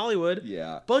neighborhood Yeah. in Hollywood.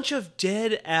 Yeah. Bunch of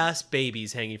dead ass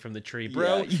babies hanging from the tree,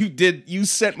 bro. yeah, you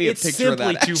sent me a It's picture of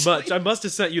simply that. too actually. much. I must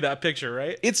have sent you that picture,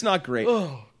 right? It's not great.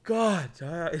 Oh God.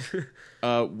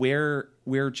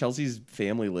 Where Chelsea's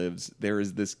family lives, there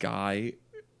is this guy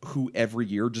who every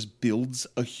year just builds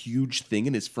a huge thing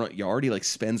in his front yard. He like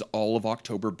spends all of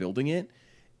October building it.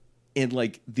 And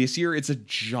like this year it's a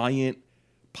giant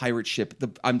pirate ship.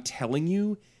 I'm telling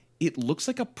you, it looks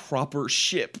like a proper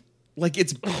ship. Like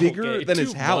it's bigger Okay, than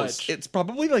his too house. much. It's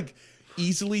probably like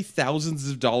easily thousands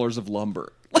of dollars of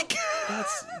lumber. Like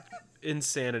That's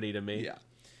insanity to me. yeah.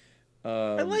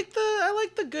 I like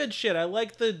the good shit. I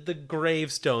like the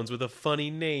gravestones with a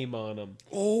funny name on them.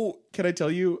 Oh, can I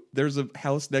tell you? There's a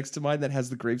house next to mine that has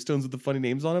the gravestones with the funny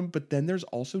names on them, but then there's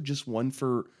also just one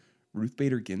for Ruth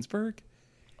Bader Ginsburg.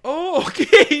 Oh,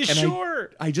 okay, And sure.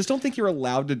 I just don't think you're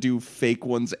allowed to do fake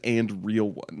ones and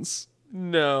real ones.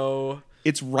 No.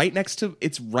 It's right next to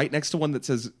one that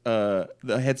says the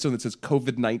headstone that says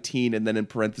COVID-19 and then in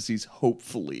parentheses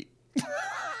hopefully.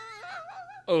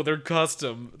 Oh, they're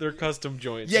custom. They're custom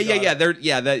joints. Yeah. Got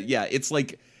it. It's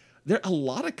like there are a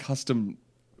lot of custom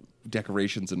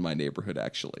decorations in my neighborhood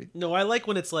actually. No, I like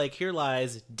when it's like, here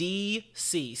lies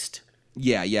deceased.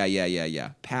 Yeah.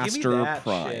 Pastor that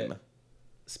Prime. shit.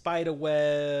 Spider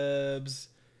webs.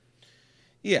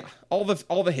 Yeah, all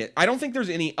the hit. I don't think there's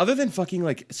any other than fucking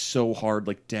like so hard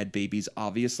like dead babies.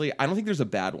 Obviously, I don't think there's a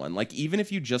bad one. Like even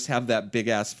if you just have that big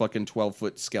ass fucking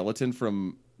 12-foot skeleton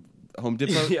from Home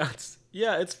Depot.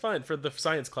 It's fine for the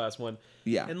science class one.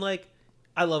 Yeah. And like,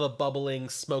 I love a bubbling,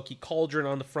 smoky cauldron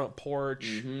on the front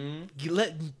porch.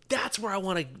 That's where I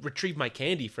want to retrieve my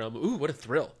candy from. Ooh, what a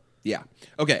thrill! Yeah.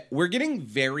 Okay, we're getting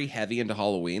very heavy into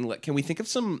Halloween. Can we think of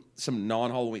some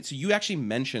non-Halloween? So you actually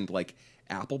mentioned like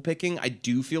apple picking. I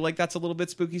do feel like that's a little bit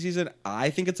spooky season. I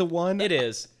think it's a 1. It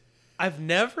is. I've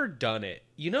never done it.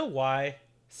 You know why?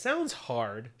 Sounds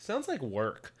hard. Sounds like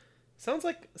work. Sounds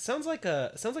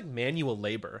like manual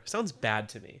labor. Sounds bad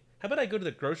to me. How about I go to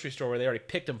the grocery store where they already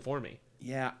picked them for me?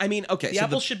 Yeah. I mean, okay. The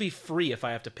apples should be free if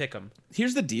I have to pick them.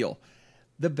 Here's the deal.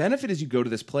 The benefit is you go to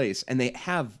this place and they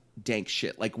have dank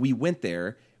shit. Like we went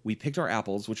there, we picked our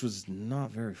apples, which was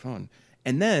not very fun.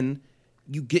 And then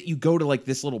you go to like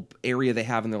this little area they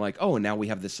have and they're like, "Oh, and now we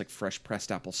have this like fresh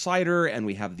pressed apple cider and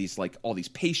we have these like all these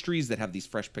pastries that have these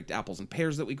fresh picked apples and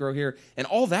pears that we grow here." And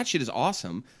all that shit is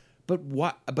awesome. But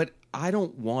I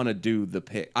don't want to do the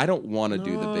pick. I don't want to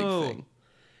do the big thing.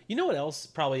 You know what else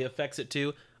probably affects it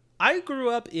too? I grew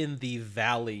up in the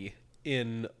valley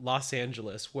in Los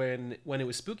Angeles when it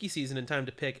was spooky season and time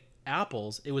to pick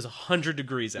apples. It was 100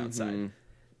 degrees outside. Mm-hmm.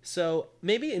 So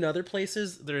maybe in other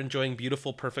places they're enjoying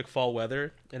beautiful, perfect fall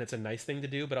weather and it's a nice thing to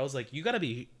do. But I was like, you got to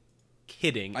be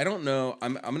kidding. I don't know.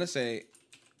 I'm gonna say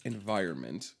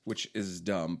environment, which is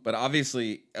dumb, but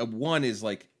obviously a 1 is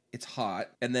like it's hot,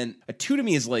 and then a 2 to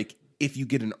me is like if you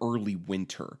get an early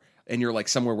winter and you're like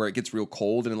somewhere where it gets real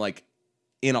cold, and like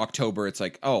in October it's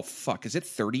like, oh fuck, is it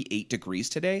 38 degrees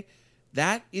today?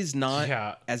 That is not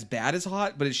as bad as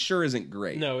hot, but it sure isn't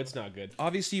great. No, it's not good.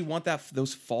 Obviously, you want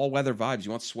those fall weather vibes.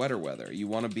 You want sweater weather. You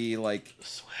want to be like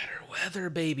sweater weather,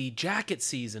 baby. Jacket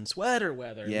season, sweater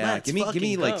weather. Yeah, Let's give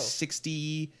me go. like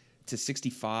 60 to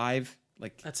 65.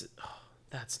 Like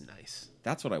that's nice.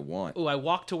 That's what I want. Oh, I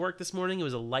walked to work this morning. It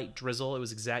was a light drizzle. It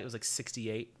was like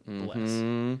 68.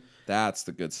 Bless. That's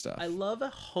the good stuff. I love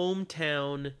a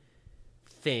hometown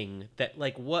thing that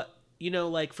like what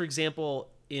like for example.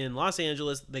 In Los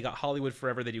Angeles, they got Hollywood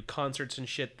Forever. They do concerts and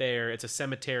shit there. It's a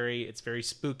cemetery. It's very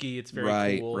spooky. It's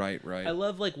very cool. Right. I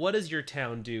love like what does your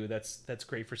town do that's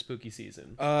great for spooky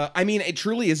season? I mean, it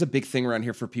truly is a big thing around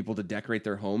here for people to decorate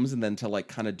their homes and then to like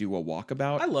kind of do a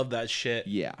walkabout. I love that shit.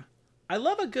 Yeah. I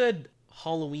love a good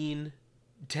Halloween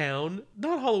town.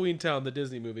 Not Halloween Town, the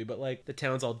Disney movie, but like the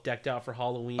town's all decked out for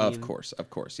Halloween. Of course.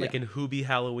 Yeah. Like in Hubie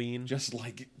Halloween. Just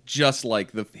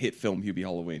like the hit film Hubie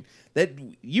Halloween that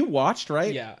you watched,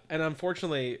 right? Yeah, and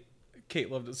unfortunately, Kate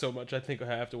loved it so much. I think I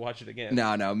have to watch it again.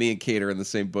 No, me and Kate are in the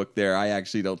same book. There, I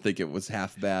actually don't think it was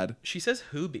half bad. She says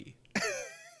Hubie.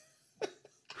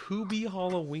 Hubie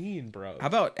Halloween, bro. How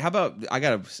about I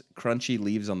got a crunchy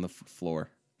leaves on the floor.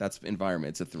 That's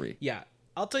environment. It's a 3. Yeah.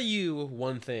 I'll tell you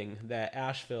one thing that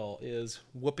Asheville is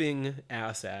whooping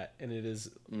ass at, and it is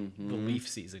the leaf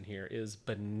season here, is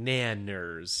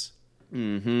bananas.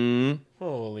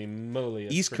 Holy moly.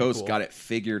 East Coast got it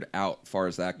figured out as far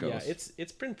as that goes. Yeah,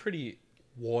 it's been pretty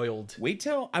wild. Wait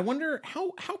till, I wonder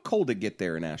how cold it get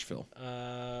there in Asheville.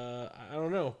 I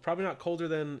don't know. Probably not colder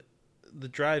than the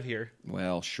drive here.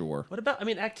 Well, sure. What about,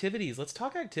 activities? Let's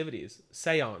talk activities.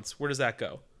 Seance. Where does that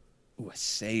go? Ooh, a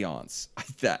seance.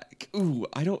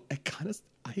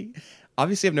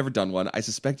 Obviously I've never done one. I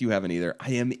suspect you haven't either.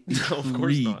 I am intrigued. No, of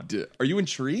course not. Are you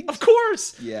intrigued? Of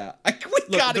course. Yeah.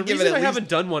 The reason I haven't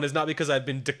done one is not because I've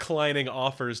been declining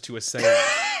offers to a seance.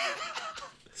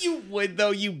 You would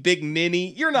though, you big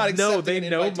ninny. You're not accepting. No, they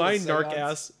know my narc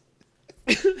ass.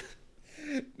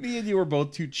 Me and you are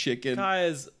both too chicken.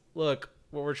 Guys, look.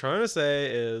 What we're trying to say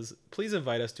is, please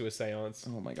invite us to a seance.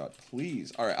 Oh my god,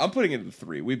 please! All right, I'm putting it in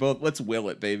 3. Let's will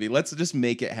it, baby. Let's just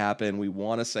make it happen. We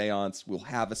want a seance. We'll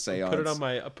have a seance. Put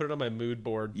it on my mood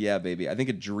board. Yeah, baby. I think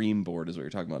a dream board is what you're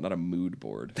talking about, not a mood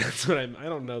board. That's what I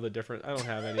don't know the difference. I don't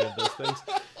have any of those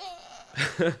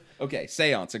things. Okay,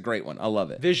 seance, a great one. I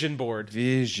love it. Vision board.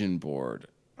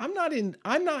 I'm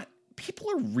not.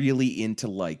 People are really into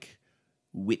like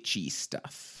witchy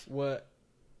stuff. What?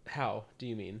 How do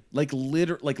you mean? Like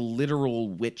literal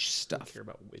witch stuff. I don't care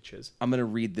about witches. I'm gonna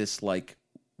read this like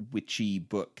witchy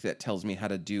book that tells me how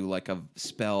to do like a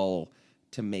spell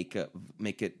to make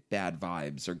it bad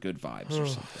vibes or good vibes or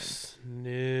something.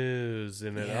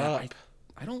 Snoozing it up.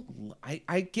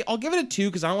 I'll give it a 2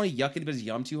 because I don't want to yuck anybody's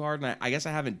yum too hard, and I guess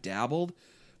I haven't dabbled,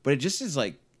 but it just is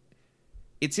like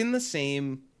it's in the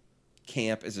same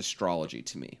camp as astrology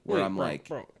to me, where I'm like,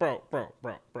 bro.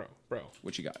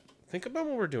 What you got? Think about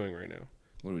what we're doing right now.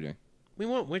 What are we doing? We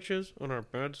want witches on our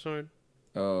bad side.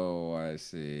 Oh, I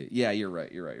see. Yeah, you're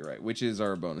right. Which is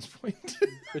our bonus point.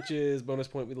 Which is bonus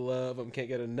point. We love them. Can't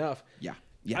get enough. Yeah.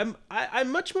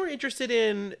 I'm much more interested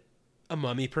in a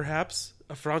mummy, perhaps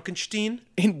a Frankenstein.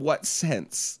 In what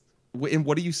sense? And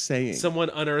what are you saying? Someone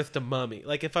unearthed a mummy.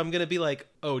 Like if I'm gonna be like,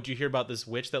 oh, did you hear about this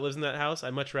witch that lives in that house?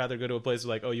 I'd much rather go to a place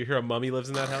where like, oh, you hear a mummy lives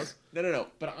in that house. No.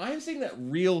 But I'm saying that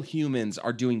real humans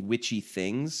are doing witchy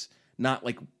things. Not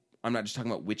like I'm not just talking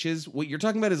about witches. What you're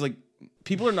talking about is like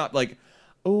people are not like,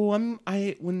 oh,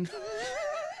 when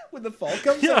when the fall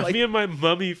comes. Yeah, like, me and my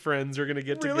mummy friends are gonna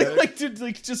get really together. Like to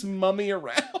like just mummy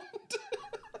around.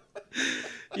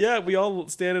 Yeah, we all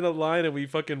stand in a line and we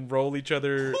fucking roll each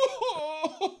other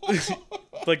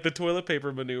like the toilet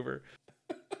paper maneuver.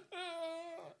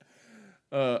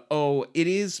 It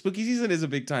is spooky season is a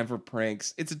big time for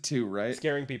pranks. It's a 2, right?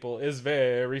 Scaring people is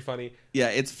very funny. Yeah,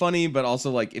 it's funny, but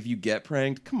also like if you get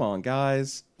pranked, come on,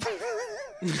 guys. Come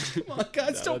on,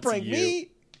 guys, don't prank me.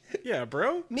 Yeah,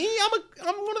 bro. Me,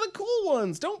 I'm one of the cool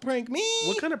ones. Don't prank me.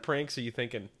 What kind of pranks are you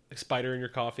thinking? A spider in your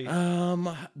coffee?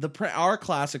 Our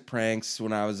classic pranks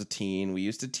when I was a teen. We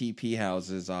used to TP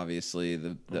houses, obviously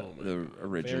the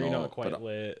original. Very not quite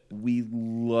lit. We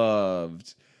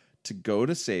loved to go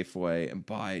to Safeway and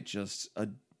buy just a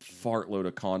fart load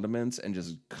of condiments and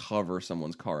just cover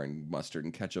someone's car in mustard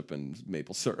and ketchup and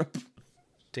maple syrup.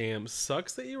 Damn,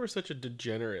 sucks that you were such a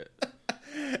degenerate.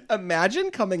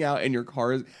 Imagine coming out and your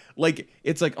car is like,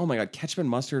 it's like, oh my God, ketchup and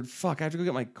mustard. Fuck, I have to go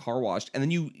get my car washed. And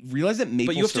then you realize that maple syrup.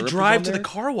 But you have to is drive on to the there.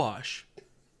 car wash.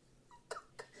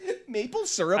 Maple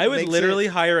syrup. I would makes literally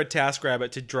it, hire a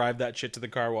TaskRabbit to drive that shit to the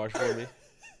car wash for me.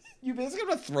 you basically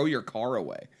have to throw your car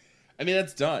away. I mean,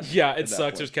 that's done. Yeah, at it that sucks.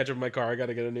 point. There's ketchup in my car. I got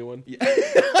to get a new one. Yeah.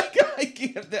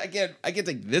 I can't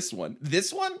take this one.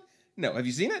 This one? No. Have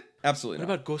you seen it? Absolutely What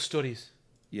not. about ghost stories?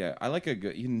 Yeah, I like a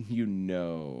good. You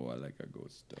know, I like a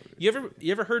ghost story.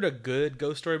 You ever heard a good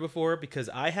ghost story before? Because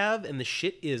I have, and the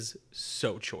shit is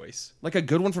so choice. Like a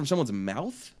good one from someone's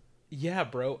mouth. Yeah,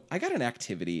 bro. I got an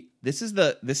activity. This is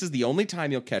the only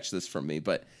time you'll catch this from me.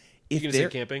 But if You gonna say there,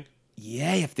 camping?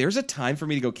 yeah, if there's a time for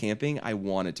me to go camping, I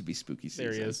want it to be spooky season.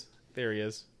 There he is. There he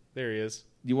is. There he is.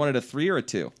 You wanted a 3 or a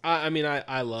 2? I mean,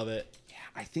 I love it. Yeah,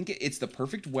 I think it's the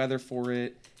perfect weather for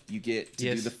it. You get to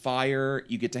Yes. do the fire.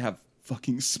 You get to have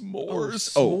fucking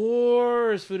s'mores.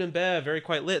 S'mores, food and bev, very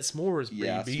quite lit. S'mores, baby.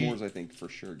 Yeah, s'mores I think for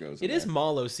sure goes. It in is there.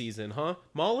 Mallow season, huh?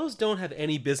 Mallows don't have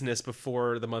any business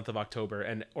before the month of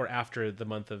October or after the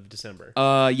month of December.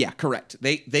 Yeah, correct.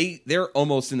 They're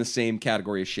almost in the same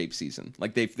category as shape season.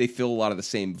 Like they fill a lot of the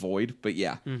same void. But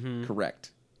yeah,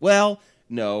 correct. Well,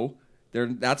 no,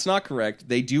 that's not correct.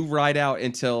 They do ride out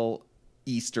until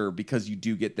Easter because you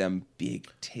do get them big,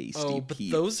 tasty. But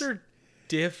peeps. those are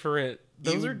different.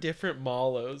 Those are different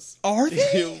Mallows. Are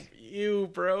they? Ew,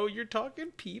 bro. You're talking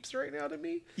peeps right now to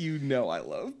me? You know I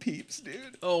love peeps,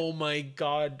 dude. Oh my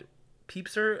god.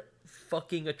 Peeps are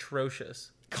fucking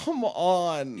atrocious. Come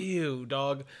on. Ew,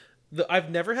 dog. I've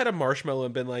never had a marshmallow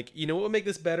and been like, you know what would make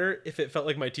this better? If it felt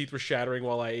like my teeth were shattering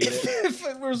while I ate it. If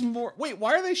it was more. Wait,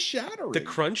 why are they shattering? The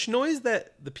crunch noise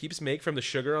that the peeps make from the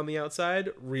sugar on the outside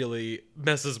really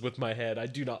messes with my head. I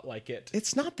do not like it.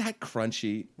 It's not that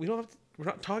crunchy. We're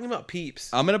not talking about peeps.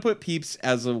 I'm gonna put peeps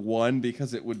as a 1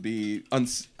 because it would be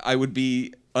I would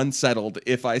be unsettled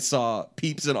if I saw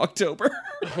peeps in October.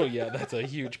 Oh yeah, that's a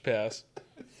huge pass.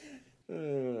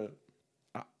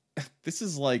 This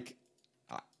is like,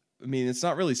 I mean, it's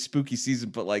not really spooky season,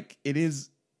 but like it is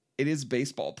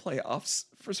baseball playoffs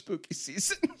for spooky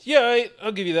season. Yeah,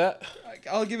 I'll give you that.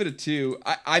 I'll give it a 2.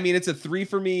 I mean, it's a 3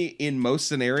 for me in most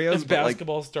scenarios. As but like,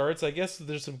 basketball starts, I guess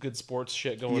there's some good sports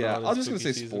shit going yeah, on. I'm just gonna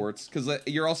spooky say season. sports because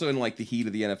you're also in like the heat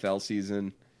of the NFL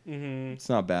season. Mm-hmm. It's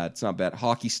not bad. It's not bad.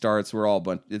 Hockey starts. We're all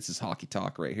this is hockey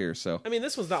talk right here. So I mean,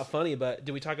 this one's not funny, but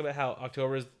did we talk about how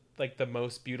October is like the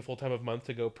most beautiful time of month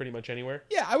to go pretty much anywhere?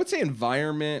 yeah, I would say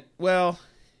environment. Well,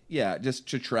 yeah, just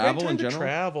to travel Great in time to general.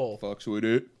 travel. Fucks with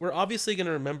it. We're obviously going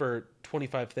to remember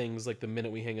 25 things like the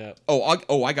minute we hang up.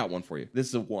 Oh, I got one for you. This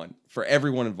is a 1 for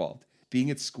everyone involved. Being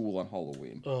at school on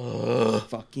Halloween.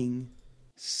 Fucking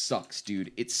sucks,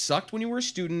 dude. It sucked when you were a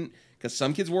student because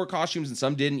some kids wore costumes and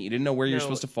some didn't. You didn't know where you were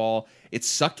supposed to fall. It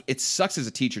sucked. It sucks as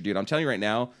a teacher, dude. I'm telling you right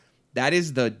now, it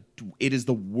is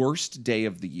the worst day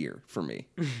of the year for me.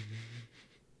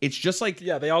 It's just like,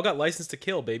 Yeah, they all got license to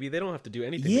kill, baby. They don't have to do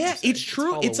anything. yeah, that you say. it's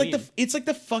true. It's like Halloween.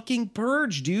 the fucking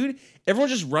purge, dude.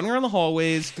 Everyone's just running around the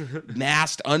hallways,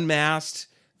 masked, unmasked,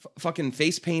 fucking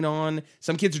face paint on.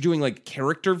 Some kids are doing like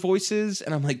character voices,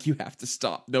 and I'm like, you have to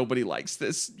stop. Nobody likes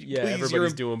this. Yeah, Please,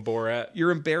 everybody's doing Borat. You're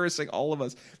embarrassing all of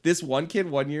us. This one kid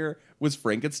one year was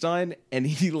Frankenstein, and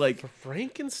he like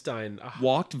Frankenstein.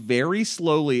 walked very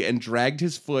slowly and dragged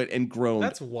his foot and groaned.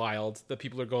 That's wild that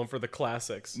people are going for the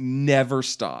classics. Never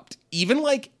stopped. Even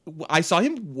like I saw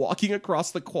him walking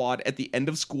across the quad at the end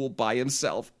of school by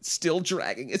himself, still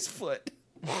dragging his foot.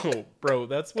 Oh, bro,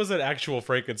 that was an actual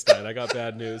Frankenstein. I got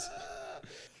bad news.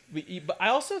 But I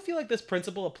also feel like this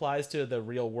principle applies to the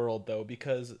real world, though,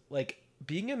 because like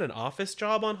being in an office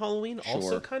job on Halloween also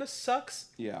Sure. kind of sucks.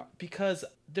 Yeah. Because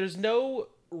there's no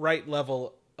right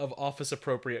level of office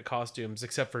appropriate costumes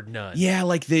except for none. Yeah,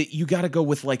 like you got to go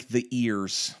with like the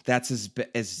ears. That's as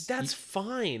That's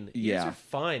fine. Yeah. Ears are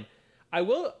fine. I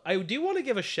do want to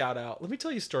give a shout out. Let me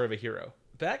tell you a story of a hero.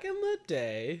 Back in the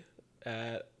day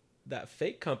at that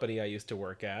fake company I used to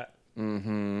work at.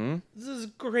 Mm-hmm. This is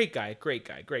a great guy.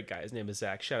 His name is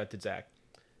Zach. Shout out to Zach.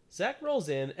 Zach rolls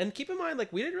in, and keep in mind,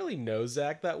 like, we didn't really know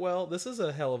Zach that well. This is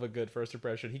a hell of a good first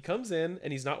impression. He comes in,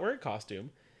 and he's not wearing a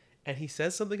costume, and he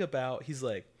says something about, he's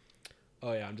like,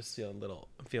 oh yeah, I'm feeling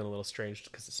a little strange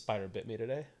because the spider bit me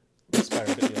today. The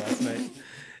spider bit me last night.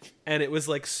 And it was,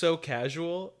 like, so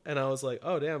casual, and I was like,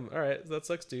 oh, damn, all right, that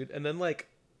sucks, dude. And then, like,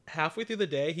 halfway through the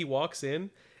day, he walks in,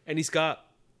 and he's got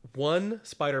one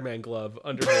Spider-Man glove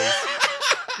under his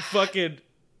fucking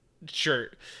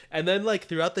shirt. And then, like,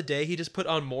 throughout the day, he just put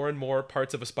on more and more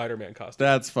parts of a Spider-Man costume.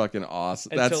 That's fucking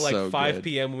awesome. Until, That's like, so 5 good.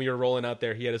 p.m. when we were rolling out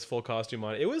there, he had his full costume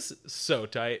on. It was so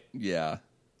tight. Yeah.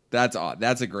 That's odd.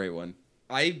 That's a great one.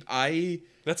 I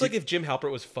That's like if Jim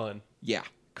Halpert was fun. Yeah,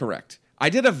 correct. I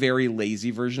did a very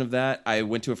lazy version of that. I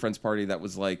went to a friend's party that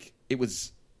was like, it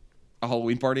was a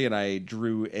Halloween party, and I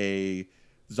drew a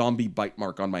zombie bite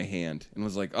mark on my hand and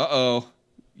was like, uh-oh,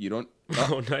 you don't...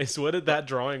 Oh, nice. What did that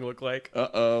drawing look like?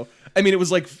 Uh-oh. I mean, it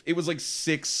was like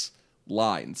 6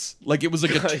 lines. Like, it was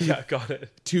like a Yeah, got it.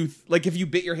 tooth. Like, if you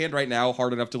bit your hand right now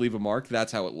hard enough to leave a mark,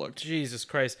 that's how it looked. Jesus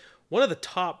Christ. One of the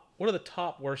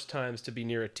top worst times to be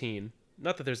near a teen.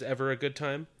 Not that there's ever a good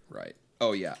time. Right.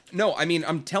 Oh, yeah. No, I mean,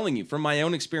 I'm telling you, from my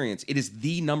own experience, it is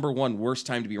the number one worst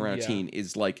time to be around a teen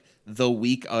is, like, the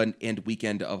week and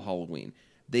weekend of Halloween.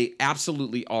 They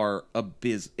absolutely are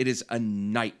it is a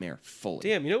nightmare fully.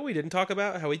 Damn, you know what we didn't talk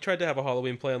about? How we tried to have a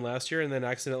Halloween plan last year and then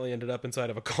accidentally ended up inside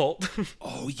of a cult.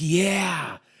 Oh,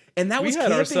 yeah. And that was we had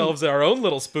camping. ourselves our own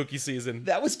little spooky season.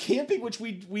 That was camping, which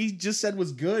we just said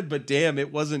was good, but damn,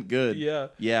 it wasn't good. Yeah.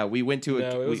 Yeah, we went to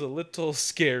it was a little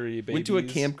scary, baby. Went to a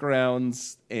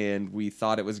campgrounds, and we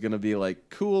thought it was going to be like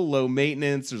cool, low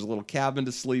maintenance. There's a little cabin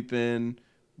to sleep in,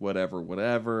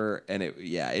 whatever. And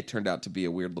it turned out to be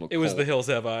a weird little It was cult. The Hills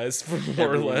Have Eyes, more or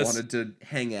Everyone less. wanted to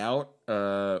hang out,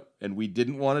 and we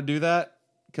didn't want to do that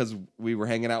because we were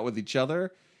hanging out with each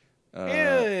other.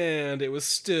 And it was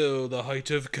still the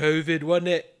height of COVID, wasn't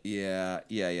it? Yeah.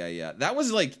 That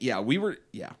was like,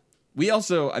 We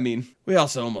also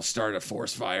almost started a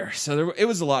forest fire. So it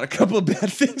was a couple of bad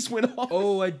things went on.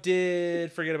 Oh, I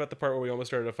did forget about the part where we almost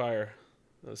started a fire.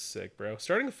 That was sick, bro.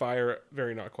 Starting a fire,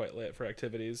 very not quite lit for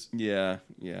activities. Yeah,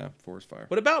 forest fire.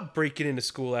 What about breaking into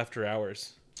school after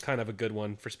hours? Kind of a good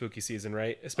one for spooky season,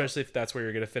 right? Especially if that's where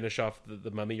you're going to finish off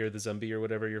the mummy or the zombie or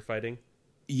whatever you're fighting.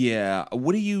 Yeah,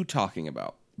 what are you talking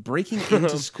about? Breaking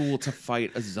into school to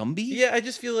fight a zombie? Yeah, I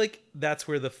just feel like that's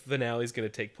where the finale is going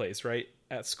to take place, right?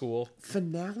 At school.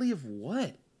 Finale of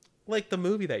what? Like the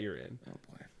movie that you're in. Oh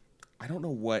boy. I don't know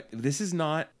what. This is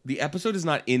not. The episode is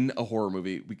not in a horror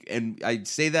movie. And I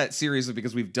say that seriously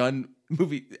because we've done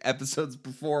movie episodes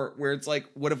before where it's like,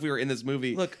 what if we were in this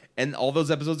movie? Look. And all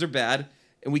those episodes are bad,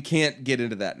 and we can't get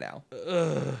into that now.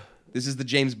 This is the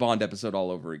James Bond episode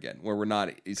all over again, where we're not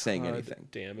saying anything.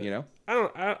 Damn it! You know,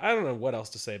 I don't know what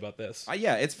else to say about this.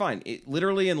 Yeah, it's fine. It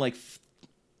literally in like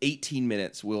 18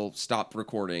 minutes we'll stop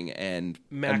recording and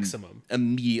maximum.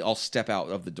 Immediately, I'll step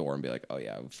out of the door and be like, "Oh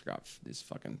yeah, I forgot this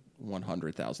fucking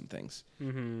 100,000 things."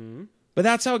 Mm-hmm. But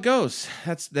that's how it goes.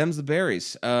 Them's the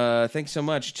berries. Thanks so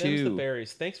much to Them's the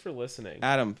berries. Thanks for listening,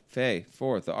 Adam, Faye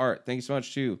for the art. Thank you so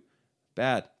much to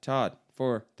Bad Todd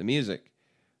for the music.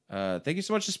 Thank you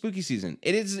so much to Spooky Season.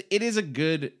 It is a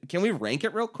good... Can we rank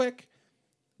it real quick?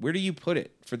 Where do you put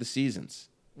it for the seasons?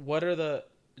 What are the...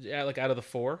 Yeah, like out of the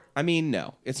 4? I mean,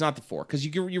 no. It's not the 4. Because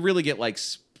you really get like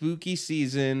Spooky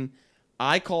Season.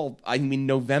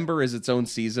 November is its own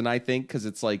season, I think. Because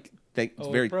it's like...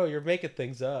 Bro, you're making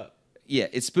things up. Yeah,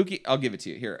 it's Spooky... I'll give it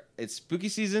to you. Here. It's Spooky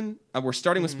Season. We're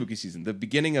starting with Spooky Season. The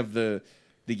beginning of the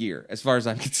year, as far as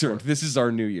I'm concerned. This is our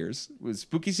New Year's. It was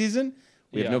Spooky Season.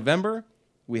 We have November.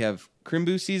 We have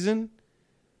Crimbu season.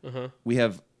 We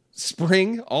have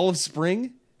spring, all of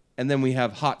spring, and then we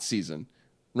have hot season.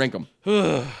 Rank them.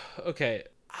 Okay.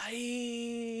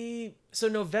 So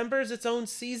November is its own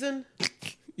season?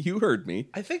 You heard me.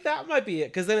 I think that might be it,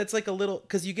 because then it's like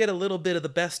because you get a little bit of the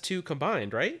best two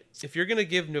combined, right? If you're going to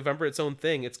give November its own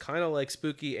thing, it's kind of like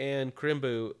Spooky and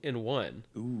Crimbu in one.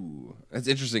 Ooh, that's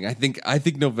interesting. I think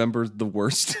November's the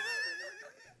worst.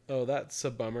 Oh, that's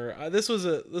a bummer. This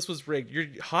was rigged. Your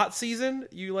hot season?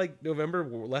 You like November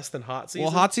less than hot season?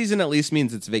 Well, hot season at least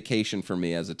means it's vacation for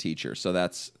me as a teacher, so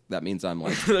that means I'm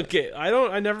like okay.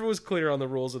 I never was clear on the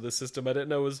rules of the system. I didn't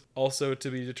know it was also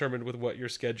to be determined with what your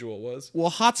schedule was. Well,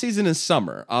 hot season is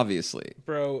summer, obviously.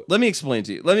 Bro, let me explain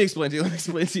to you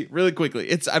really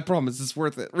quickly. I promise it's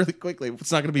worth it. Really quickly.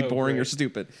 It's not going to be boring or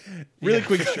stupid. Really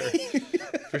quickly.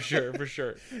 For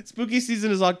sure. Spooky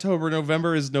season is October,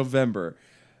 November is November.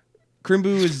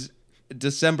 Crimbu is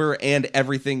December and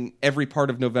every part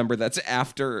of November that's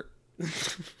after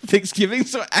Thanksgiving.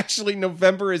 So actually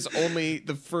November is only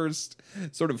the first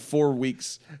sort of 4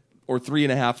 weeks or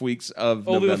 3.5 weeks of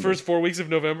November. Only the first 4 weeks of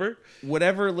November?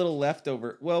 Whatever little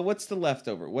leftover. Well, what's the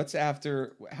leftover? What's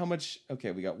after? How much?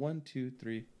 Okay, we got 1, 2,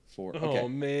 3, 4. Okay. Oh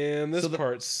man, this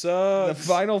part sucks. The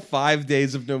final 5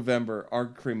 days of November are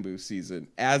Crimbu season,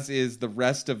 as is the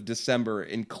rest of December,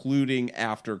 including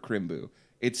after Crimbu.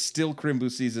 It's still Crimbu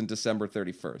season, December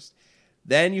 31st.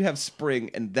 Then you have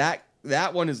spring, and that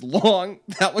one is long.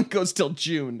 That one goes till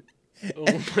June.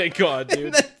 Oh my god,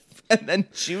 dude. And then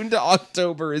June to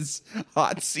October is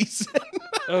hot season.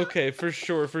 Okay, for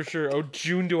sure. Oh,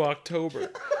 June to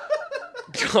October.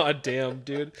 God damn,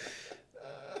 dude.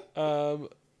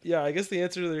 Yeah, I guess the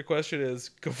answer to your question is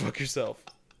go fuck yourself.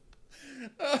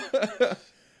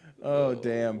 Oh,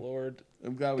 damn. Lord.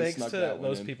 I'm glad we Thanks snuck to that one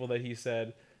those in. people that he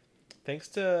said. Thanks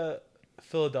to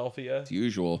Philadelphia. As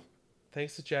usual.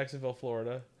 Thanks to Jacksonville,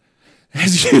 Florida.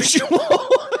 As usual.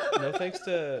 No thanks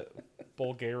to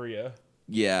Bulgaria,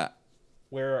 Yeah.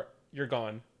 where you're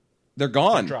gone. They're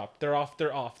gone. Dropped. They're off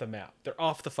the map. They're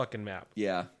off the fucking map.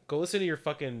 Yeah. Go listen to your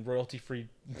fucking royalty-free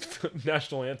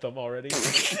national anthem already.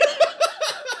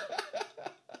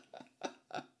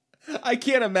 I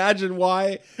can't imagine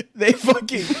why they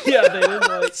fucking Yeah, they didn't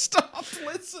like. stop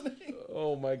listening.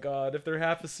 Oh my god! If they're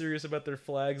half as serious about their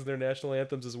flags, their national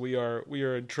anthems as we are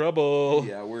in trouble.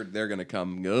 Yeah, they're gonna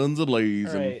come guns a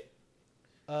blazing.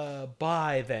 All right.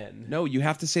 Bye then. No, you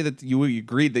have to say that you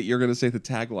agreed that you're gonna say the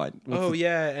tagline. Oh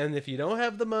yeah, and if you don't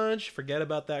have the munch, forget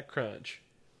about that crunch.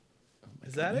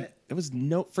 Is that it? It was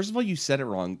no. First of all, you said it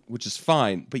wrong, which is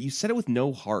fine, but you said it with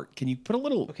no heart. Can you put a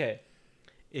little? Okay.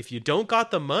 If you don't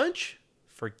got the munch,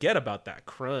 forget about that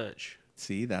crunch.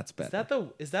 See, that's better.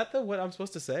 Is that the what I'm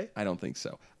supposed to say? I don't think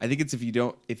so. I think it's if you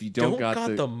don't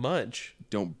got the munch.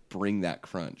 don't bring that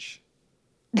crunch.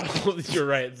 You're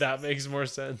right. That makes more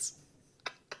sense.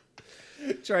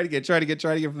 Try it again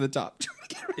from the top.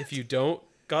 If you don't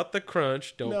got the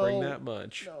crunch, don't No. bring that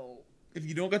munch. No. If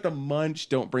you don't got the munch,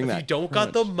 don't bring that. If you don't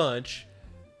crunch. got the munch,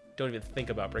 don't even think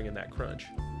about bringing that crunch.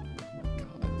 God.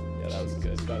 Yeah, that was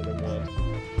good. Better than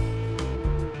one.